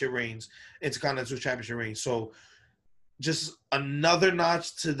 championship reigns, Intercontinental championship reigns. So just another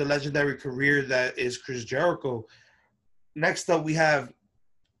notch to the legendary career that is Chris Jericho. Next up, we have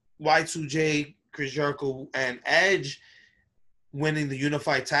Y2J, Chris Jericho, and Edge winning the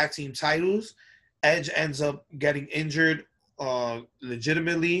Unified Tag Team titles. Edge ends up getting injured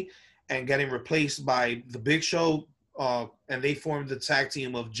legitimately and getting replaced by The Big Show, and they formed the tag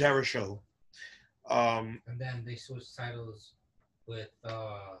team of Jericho. And then they switched titles with,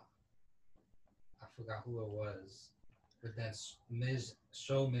 I forgot who it was. But then Miz.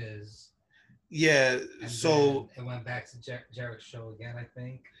 Yeah, so it went back to Jericho's show again. I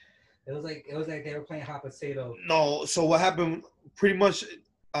think it was like they were playing hot potato. No, so what happened? Pretty much,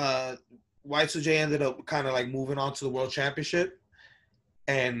 Y2J ended up kind of like moving on to the World Championship,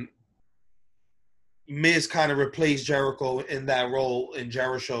 and Miz kind of replaced Jericho in that role in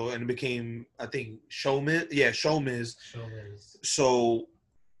Jericho, and it became, I think, Show Miz. Yeah, Show Miz. So,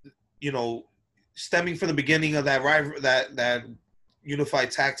 stemming from the beginning of that Unified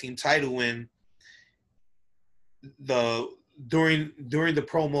Tag Team title win, during the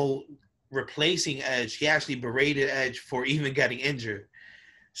promo replacing Edge, he actually berated Edge for even getting injured.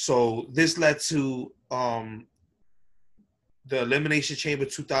 So this led to the Elimination Chamber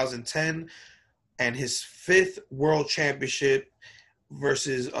 2010 and his 5th World Championship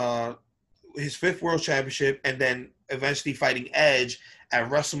versus his 5th World Championship, and then eventually fighting Edge at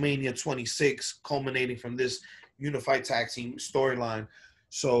WrestleMania 26, culminating from this Unified Tag Team storyline.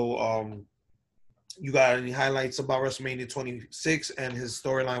 So, you got any highlights about WrestleMania 26 and his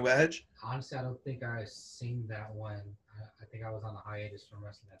storyline with Edge? Honestly, I don't think I've seen that one. I think I was on a hiatus from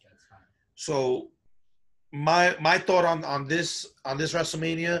wrestling at that time. So, my thought on this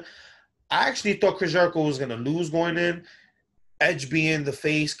WrestleMania, I actually thought Chris Jericho was gonna lose going in. Edge being the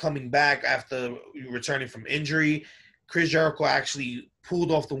face coming back after returning from injury, Chris Jericho actually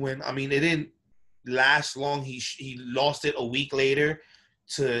pulled off the win. I mean, it didn't last long. He lost it a week later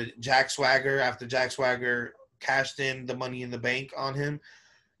to Jack Swagger after Jack Swagger cashed in the Money in the Bank on him.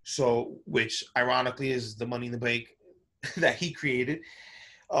 So, which ironically is the Money in the Bank that he created.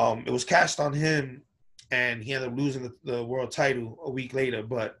 It was cashed on him, and he ended up losing the world title a week later.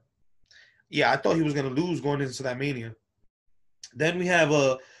 But yeah, I thought he was going to lose going into that Mania. Then we have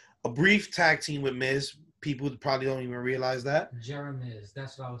a brief tag team with Miz. People probably don't even realize that. Jeremiz,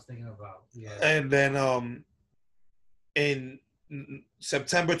 that's what I was thinking about. Yeah. And then in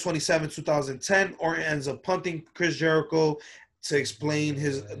September 27, 2010, Orton ends up punting Chris Jericho to explain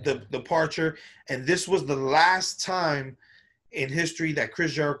his departure. And this was the last time in history that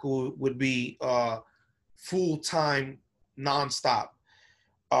Chris Jericho would be full-time, nonstop.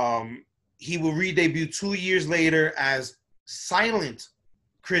 He will re-debut 2 years later as Silent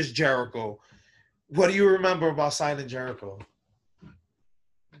Chris Jericho. What do you remember about Silent Jericho?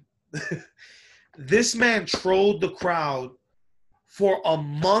 This man trolled the crowd for a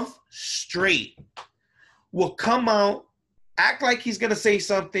month straight. Will come out, act like he's going to say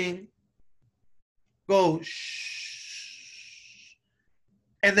something, go shh,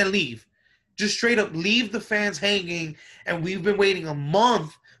 and then leave. Just straight up leave the fans hanging, and we've been waiting a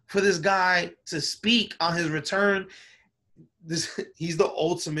month for this guy to speak on his return. He's the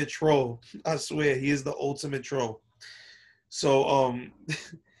ultimate troll. I swear, he is the ultimate troll. So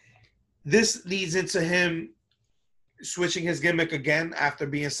this leads into him switching his gimmick again after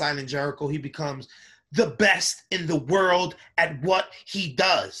being Silent Jericho. He becomes the best in the world at what he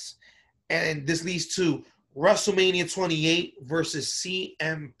does. And this leads to WrestleMania 28 versus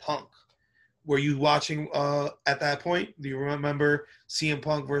CM Punk. were you watching at that point? Do you remember CM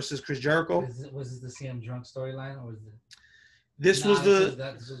Punk versus Chris Jericho? Was this the CM Drunk storyline, or was it? This was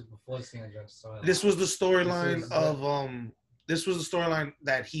before CM Drunk storyline. This was the storyline This was the storyline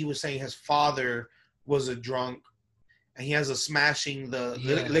that he was saying his father was a drunk, and he has a smashing the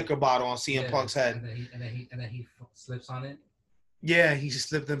liquor bottle on CM Punk's head. And then he slips on it. Yeah, he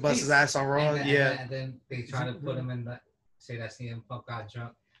slipped and bust his ass on Raw. And then they try to put him in say that CM Punk got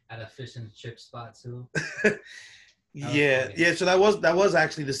drunk at a fish and chip spot too. Yeah. So that was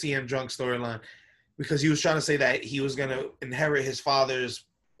actually the CM Drunk storyline, because he was trying to say that he was gonna inherit his father's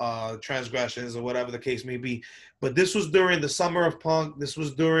transgressions or whatever the case may be. But this was during the summer of Punk. This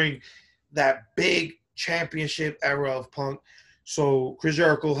was during that big championship era of Punk. So Chris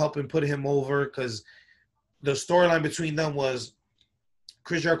Jericho helping put him over, because the storyline between them was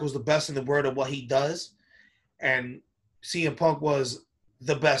Chris Jericho was the best in the world at what he does, and CM Punk was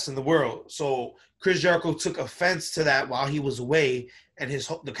the best in the world. So Chris Jericho took offense to that while he was away, and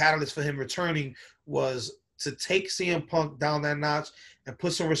the catalyst for him returning was to take CM Punk down that notch and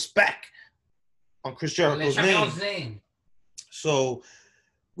put some respect on Chris Jericho's name. So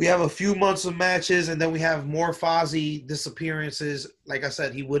we have a few months of matches, and then we have more Fozzy disappearances. Like I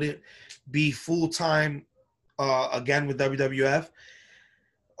said, he wouldn't be full-time again with WWE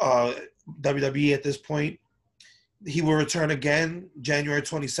at this point. He will return again January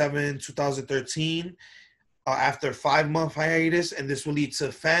 27, 2013, after a 5-month hiatus, and this will lead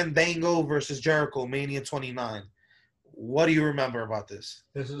to Fandango versus Jericho, Mania 29. What do you remember about this?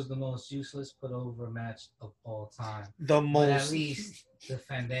 This was the most useless put over match of all time. But at least the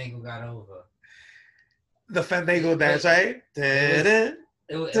Fandango got over. The Fandango dance, right? It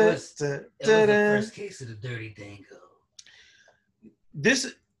was the first case of the Dirty Dango.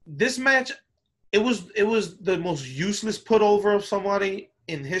 This match, it was the most useless put over of somebody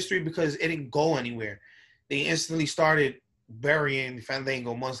in history, because it didn't go anywhere. They instantly started burying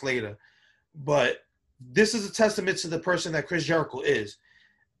Fandango months later. But this is a testament to the person that Chris Jericho is.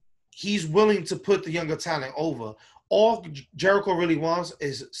 He's willing to put the younger talent over. All Jericho really wants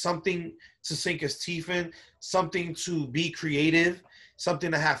is something to sink his teeth in, something to be creative,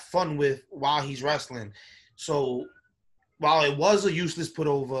 something to have fun with while he's wrestling. So while it was a useless put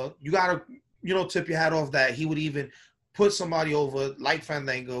over, you got to, tip your hat off that he would even put somebody over like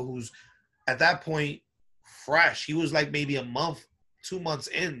Fandango, who's at that point fresh. He was like maybe a month, 2 months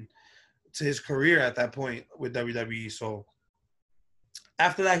in to his career at that point with WWE. So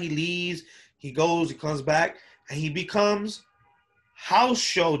after that, he leaves, he comes back, and he becomes House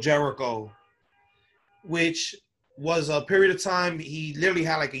Show Jericho, which was a period of time. He literally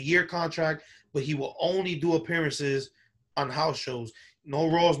had like a year contract, but he will only do appearances on house shows. No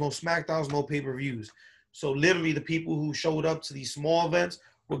Raws, no SmackDowns, no pay-per-views. So literally the people who showed up to these small events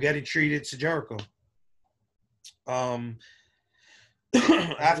were getting treated to Jericho. Wasn't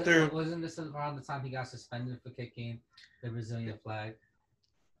this around the time he got suspended for kicking the Brazilian flag?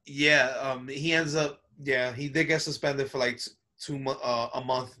 Yeah, he ends up. Yeah, he did get suspended for like a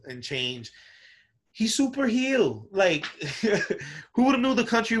month and change. He's super heel. Like, who would have knew the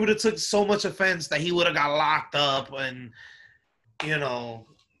country would have took so much offense that he would have got locked up, and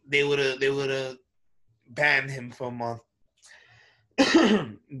they would have banned him for a month.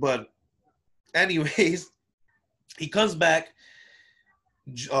 But anyways, he comes back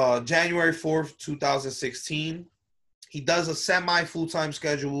January 4th, 2016. He does a semi full-time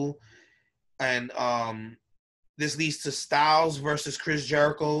schedule, and this leads to Styles versus Chris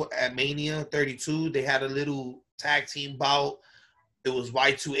Jericho at Mania 32. They had a little tag team bout. It was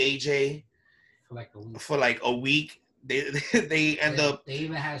Y2AJ for like a week. They end up. They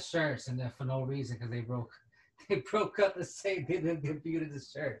even had shirts, and then for no reason, because they broke up the same. They debuted the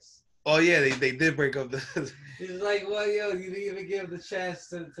shirts. Oh yeah, they did break up the. It's like, well, you didn't even give the chance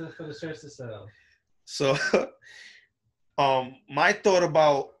for the shirts to sell. So, my thought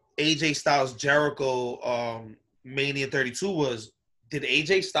about AJ Styles Jericho Mania 32 was, did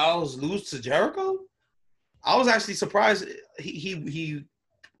AJ Styles lose to Jericho? I was actually surprised he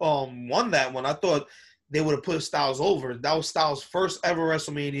won that one. I thought they would have put Styles over. That was Styles' first ever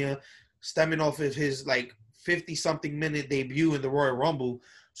WrestleMania, stemming off of his like 50-something minute debut in the Royal Rumble.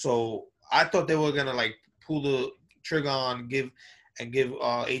 So I thought they were gonna like pull the trigger on give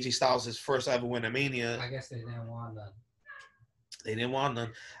AJ Styles his first ever win at Mania. I guess they didn't want none. They didn't want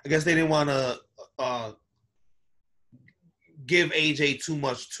none. I guess they didn't want to give AJ too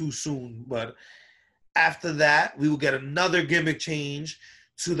much too soon. But after that, we will get another gimmick change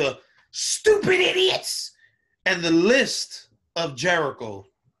to the stupid idiots and the list of Jericho.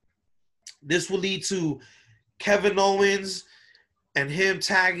 This will lead to Kevin Owens and him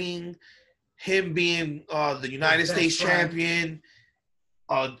tagging him being the United States champion,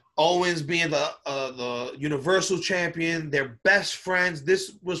 Owens being the Universal champion, they're best friends.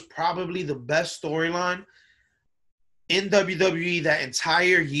 This was probably the best storyline in WWE that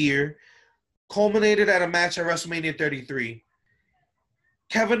entire year, culminated at a match at WrestleMania 33.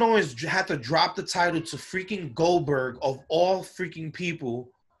 Kevin Owens had to drop the title to freaking Goldberg, of all freaking people,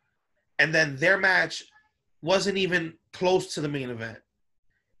 and then their match wasn't even close to the main event.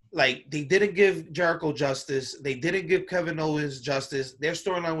 Like, they didn't give Jericho justice. They didn't give Kevin Owens justice. Their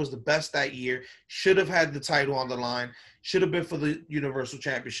storyline was the best that year. Should have had the title on the line. Should have been for the Universal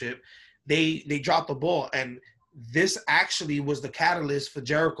Championship. They dropped the ball, and this actually was the catalyst for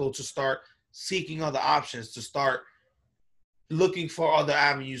Jericho to start seeking other options, to start looking for other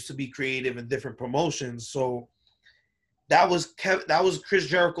avenues to be creative in different promotions. So that was Chris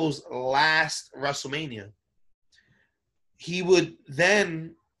Jericho's last WrestleMania. He would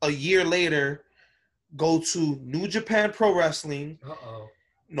then, a year later, go to New Japan Pro Wrestling,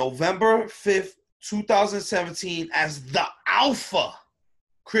 November 5th, 2017, as the Alpha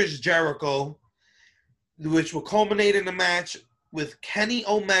Chris Jericho, which will culminate in a match with Kenny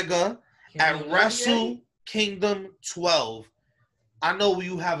Omega at Wrestle Kingdom 12. I know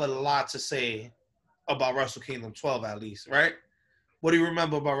you have a lot to say about Wrestle Kingdom 12, at least, right? What do you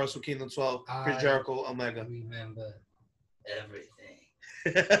remember about Wrestle Kingdom 12? Chris Jericho, Omega. I remember everything.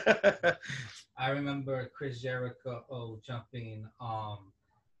 I remember Chris Jericho jumping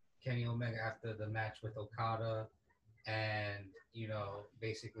Kenny Omega after the match with Okada, and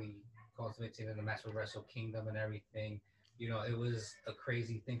basically culminating in the match with Wrestle Kingdom and everything. It was a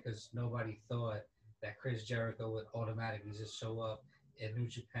crazy thing because nobody thought that Chris Jericho would automatically just show up in New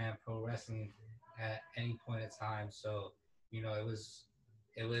Japan Pro Wrestling at any point in time. So,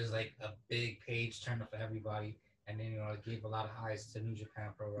 it was like a big page turner for everybody. And then, it gave a lot of eyes to New Japan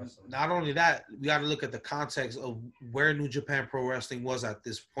Pro Wrestling. Not only that, we got to look at the context of where New Japan Pro Wrestling was at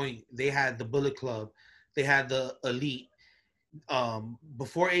this point. They had the Bullet Club. They had the Elite.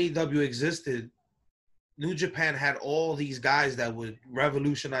 Before AEW existed, New Japan had all these guys that would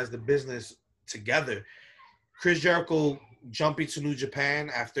revolutionize the business together. Chris Jericho jumping to New Japan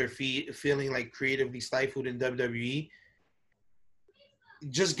after feeling like creatively stifled in WWE.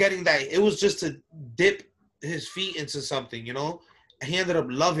 Just getting that, it was just to dip his feet into something, He ended up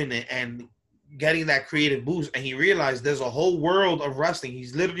loving it and getting that creative boost, and he realized there's a whole world of wrestling.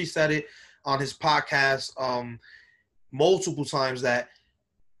 He's literally said it on his podcast multiple times that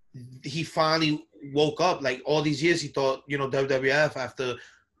he finally woke up. Like, all these years he thought, WWF, after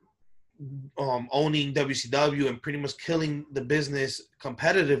owning WCW and pretty much killing the business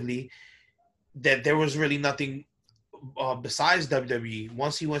competitively, that there was really nothing besides WWE.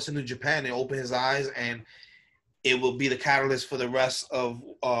 Once he went to New Japan, it opened his eyes, and it will be the catalyst for the rest of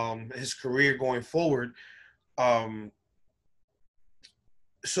his career going forward.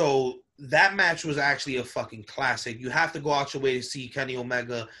 So that match was actually a fucking classic. You have to go out your way to see Kenny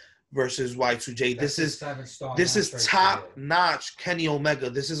Omega versus Y2J. This is top notch Kenny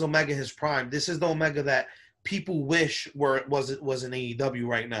Omega. This is Omega in his prime. This is the Omega that people wish was in AEW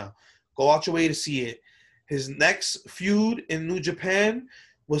right now. Go out your way to see it. His next feud in New Japan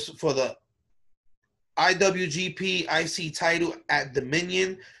was for the IWGP IC title at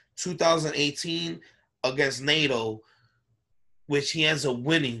Dominion 2018 against Naito, which he ends up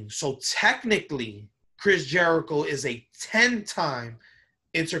winning. So technically, Chris Jericho is a 10-time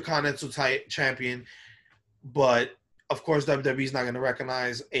Intercontinental champion, but of course WWE is not going to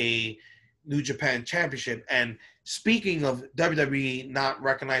recognize a New Japan championship. And speaking of WWE not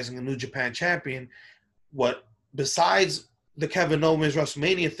recognizing a New Japan champion, besides the Kevin Owens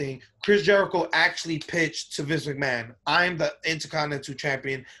WrestleMania thing, Chris Jericho actually pitched to Vince McMahon, I'm the Intercontinental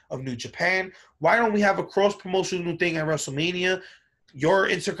champion of New Japan. Why don't we have a cross-promotional thing at WrestleMania? You're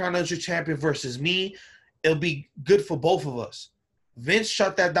Intercontinental champion versus me. It'll be good for both of us. Vince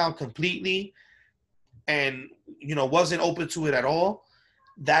shut that down completely and, wasn't open to it at all.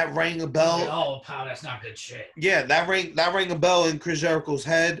 That rang a bell. Oh, pal, that's not good shit. Yeah, that rang a bell in Chris Jericho's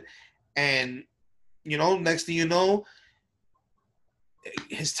head. And, next thing you know,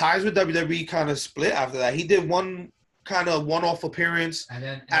 his ties with WWE kind of split after that. He did one kind of one-off appearance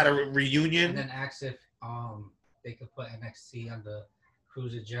at a reunion. And then asked if they could put NXT on the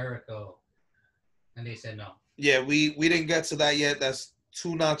Cruise of Jericho. And they said no. Yeah, we didn't get to that yet. That's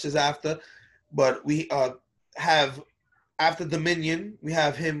 2 notches after. But we have, after Dominion, we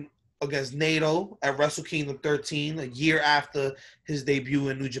have him against Naito at Wrestle Kingdom 13, a year after his debut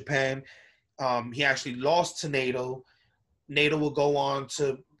in New Japan. He actually lost to Naito. Naito will go on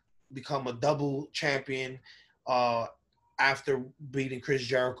to become a double champion after beating Chris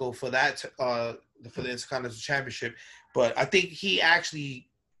Jericho for that for the Intercontinental Championship. But I think he actually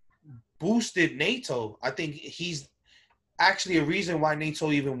boosted Naito. I think he's actually a reason why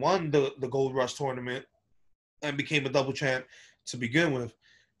Naito even won the Gold Rush tournament and became a double champ to begin with.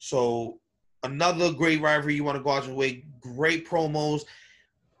 So another great rivalry you want to go out your way. Great promos.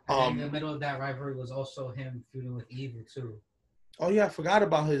 And in the middle of that rivalry was also him feuding with Evil too. Oh yeah, I forgot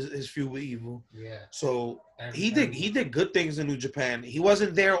about his feud with Evil. Yeah. So he did good things in New Japan. He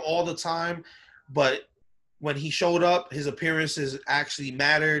wasn't there all the time, but when he showed up, his appearances actually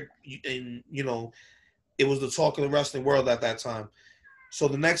mattered, and it was the talk of the wrestling world at that time. So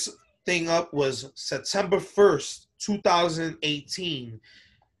the next thing up was September 1st, 2018.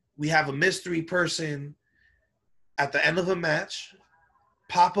 We have a mystery person at the end of a match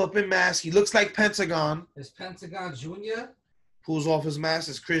pop up in mask. He looks like Pentagon. Is Pentagon Jr.? Pulls off his mask.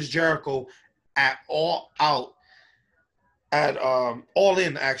 Is Chris Jericho at All Out. At All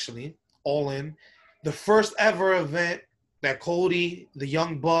In, actually. All In. The first ever event that Cody, the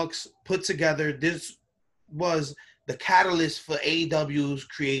Young Bucks, put together. This was the catalyst for AEW's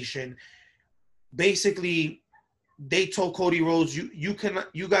creation. Basically, they told Cody Rhodes, you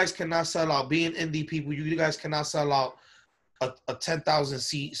guys cannot sell out. Being indie people, you guys cannot sell out a 10,000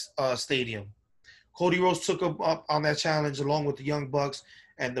 seat stadium. Cody Rhodes took up on that challenge along with the Young Bucks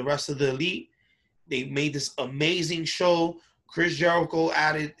and the rest of the Elite. They made this amazing show. Chris Jericho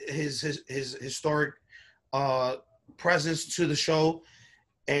added his historic presence to the show,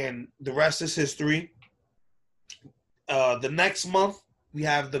 and the rest is history. The next month, we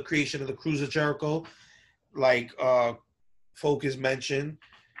have the creation of the Cruise of Jericho, like Focus mentioned,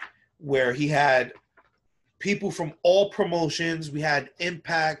 where he had people from all promotions. We had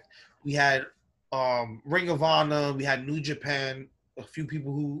Impact, we had Ring of Honor, we had New Japan, a few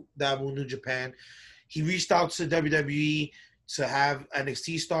people who dabble in New Japan. He reached out to WWE to have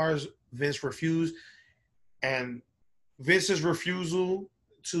NXT stars. Vince refused, and Vince's refusal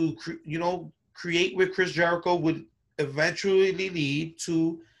to create with Chris Jericho would eventually lead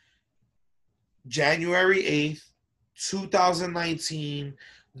to January 8th, 2019,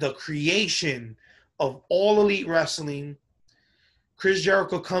 the creation of All Elite Wrestling. Chris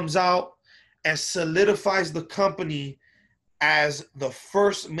Jericho comes out and solidifies the company as the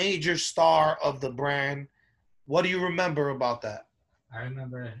first major star of the brand. What do you remember about that? I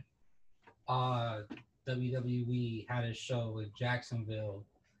remember WWE had a show in Jacksonville.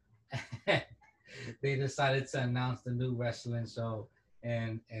 They decided to announce the new wrestling show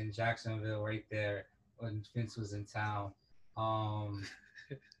in Jacksonville right there when Vince was in town. I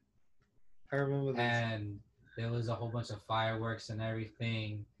remember this. And there was a whole bunch of fireworks and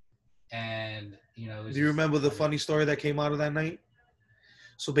everything. And, do you remember the funny story that came out of that night?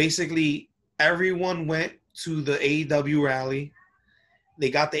 So basically, everyone went to the AEW rally. They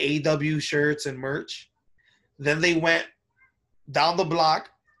got the AEW shirts and merch. Then they went down the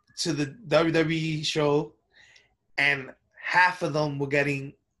block to the WWE show, and half of them were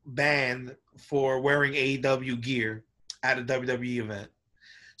getting banned for wearing AEW gear at a WWE event.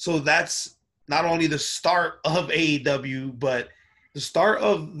 So that's not only the start of AEW, but the start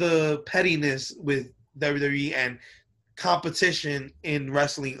of the pettiness with WWE and competition in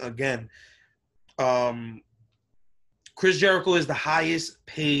wrestling again. Chris Jericho is the highest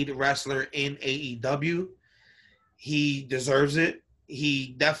paid wrestler in AEW. He deserves it.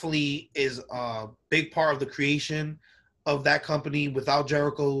 He definitely is a big part of the creation of that company. Without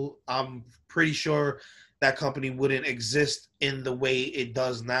Jericho, I'm pretty sure that company wouldn't exist in the way it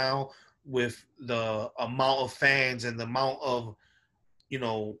does now, with the amount of fans and the amount of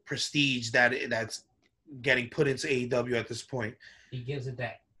prestige that's getting put into AEW at this point. He gives it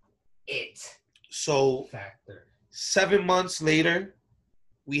that factor. 7 months later,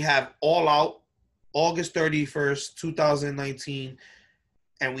 we have All Out, August 31st, 2019,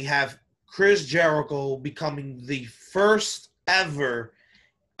 and we have Chris Jericho becoming the first ever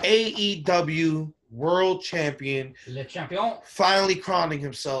AEW World Champion. Le Champion. Finally crowning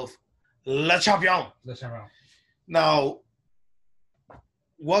himself Le Champion. Le Champion. Now,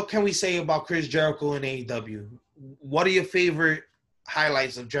 what can we say about Chris Jericho in AEW? What are your favorite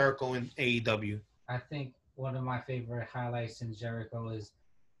highlights of Jericho in AEW? I think one of my favorite highlights in Jericho is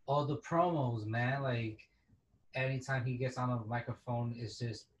all the promos, man. Like, anytime he gets on a microphone, it's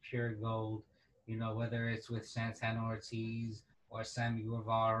just pure gold. Whether it's with Santana Ortiz or Sammy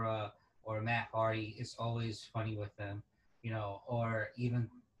Guevara or Matt Hardy, it's always funny with them. Or even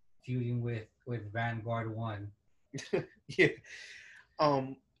feuding with Vanguard 1. Yeah.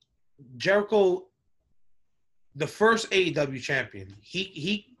 Jericho, the first AEW champion,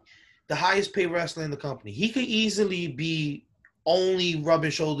 he the highest paid wrestler in the company. He could easily be only rubbing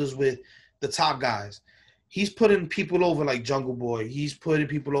shoulders with the top guys. He's putting people over like Jungle Boy. He's putting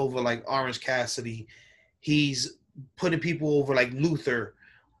people over like Orange Cassidy. He's putting people over like Luther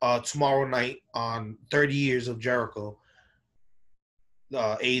tomorrow night on 30 Years of Jericho,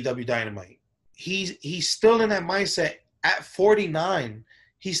 AEW Dynamite. He's still in that mindset at 49.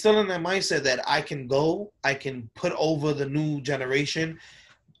 He's still in that mindset that I can put over the new generation,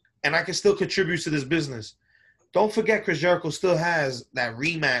 and I can still contribute to this business. Don't forget, Chris Jericho still has that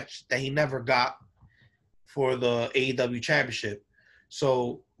rematch that he never got for the AEW Championship.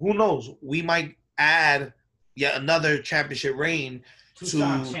 So who knows? We might add yet another championship reign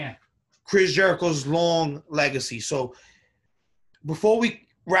to Chris Jericho's long legacy. So before we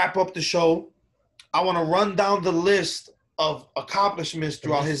wrap up the show, I want to run down the list of accomplishments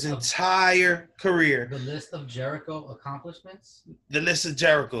throughout his entire career. The list of Jericho accomplishments? The list of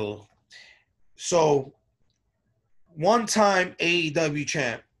Jericho. So, one-time AEW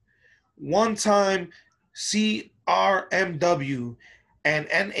champ, one-time CRMW and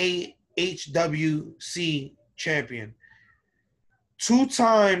NAHWC champion,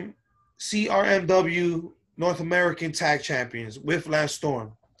 two-time CRMW North American Tag Champions with Lance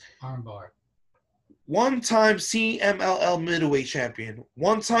Storm. Armbar. One-time CMLL Middleweight Champion,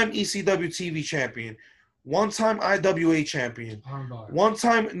 one-time ECW TV Champion, one-time IWA Champion, Armbar.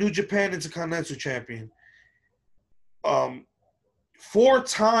 One-time New Japan Intercontinental Champion,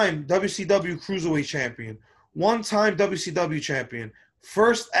 four-time WCW Cruiserweight Champion, one-time WCW Champion,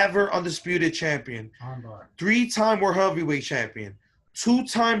 first ever Undisputed Champion, Armbar. Three-time World Heavyweight Champion,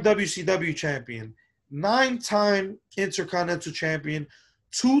 two-time WCW Champion, nine-time Intercontinental Champion,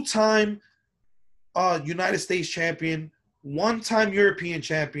 two-time United States Champion, one-time European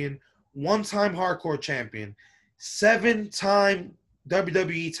Champion, one-time Hardcore Champion, seven-time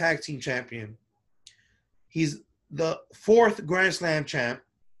WWE Tag Team Champion. He's the fourth Grand Slam champ.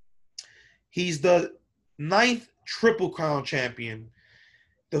 He's the ninth Triple Crown champion.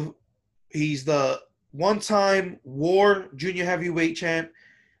 He's the one-time War Junior Heavyweight champ,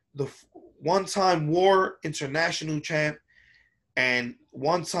 the one-time War International champ, and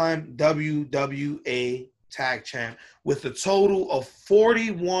one-time WWA Tag Champ, with a total of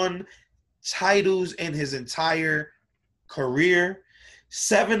 41 titles in his entire career,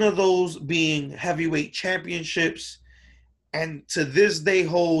 7 of those being heavyweight championships, and to this day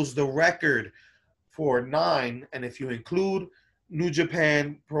holds the record for 9, and if you include New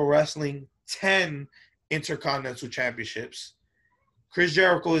Japan Pro Wrestling, 10 Intercontinental Championships. Chris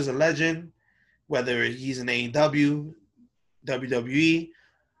Jericho is a legend, whether he's in AEW, WWE,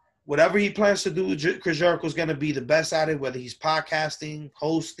 whatever he plans to do, Chris Jericho is going to be the best at it, whether he's podcasting,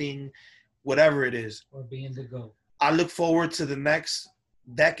 hosting, whatever it is. Or being the GOAT. I look forward to the next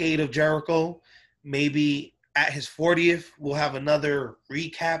decade of Jericho. Maybe at his 40th, we'll have another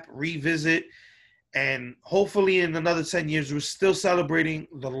recap, revisit, and hopefully in another 10 years, we're still celebrating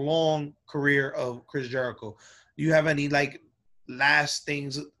the long career of Chris Jericho. Do you have any, last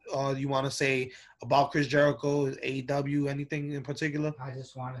things you want to say about Chris Jericho, AEW, anything in particular? I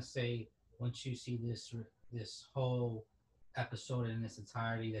just want to say, once you see this whole episode in its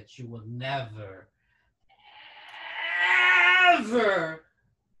entirety, that you will never, ever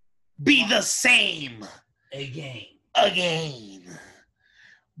be the same again.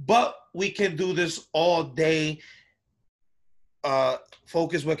 But we can do this all day.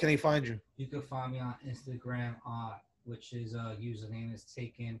 Focus, where can they find you? You can find me on Instagram, which is username is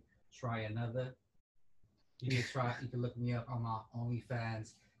taken. Try another. You can look me up on my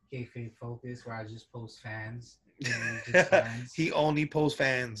OnlyFans, Kayfabe Focus, where I just post fans. Just fans. He only posts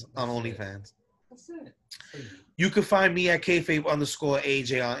fans on OnlyFans. That's it. You can find me at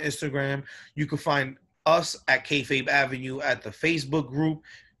Kayfabe_AJ on Instagram. You can find us at Kayfabe Avenue at the Facebook group.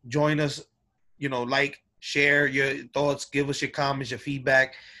 Join us, share your thoughts, give us your comments, your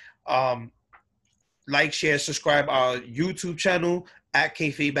feedback. Like, share, subscribe our YouTube channel at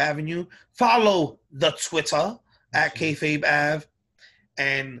Kayfabe Avenue. Follow the Twitter at Kayfabe Ave.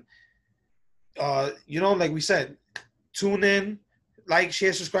 And, like we said, tune in, like,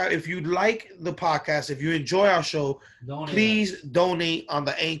 share, subscribe. If you like the podcast, if you enjoy our show, please donate on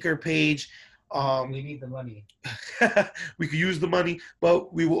the Anchor page. We need the money. We could use the money,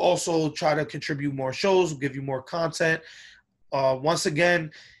 but we will also try to contribute more shows, give you more content. Once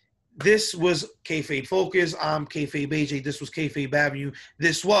again, this was Kayfabe Focus. I'm Kayfabe AJ. This was Kayfabe Avenue.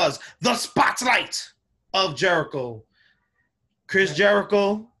 This was the Spotlight of Jericho. Chris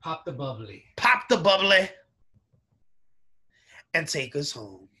Jericho. Pop the bubbly. Pop the bubbly. And take us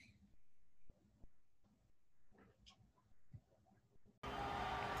home.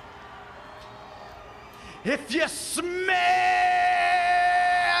 If you smell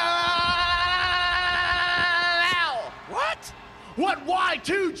what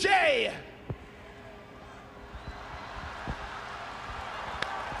Y2J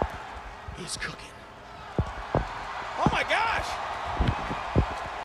is cooking.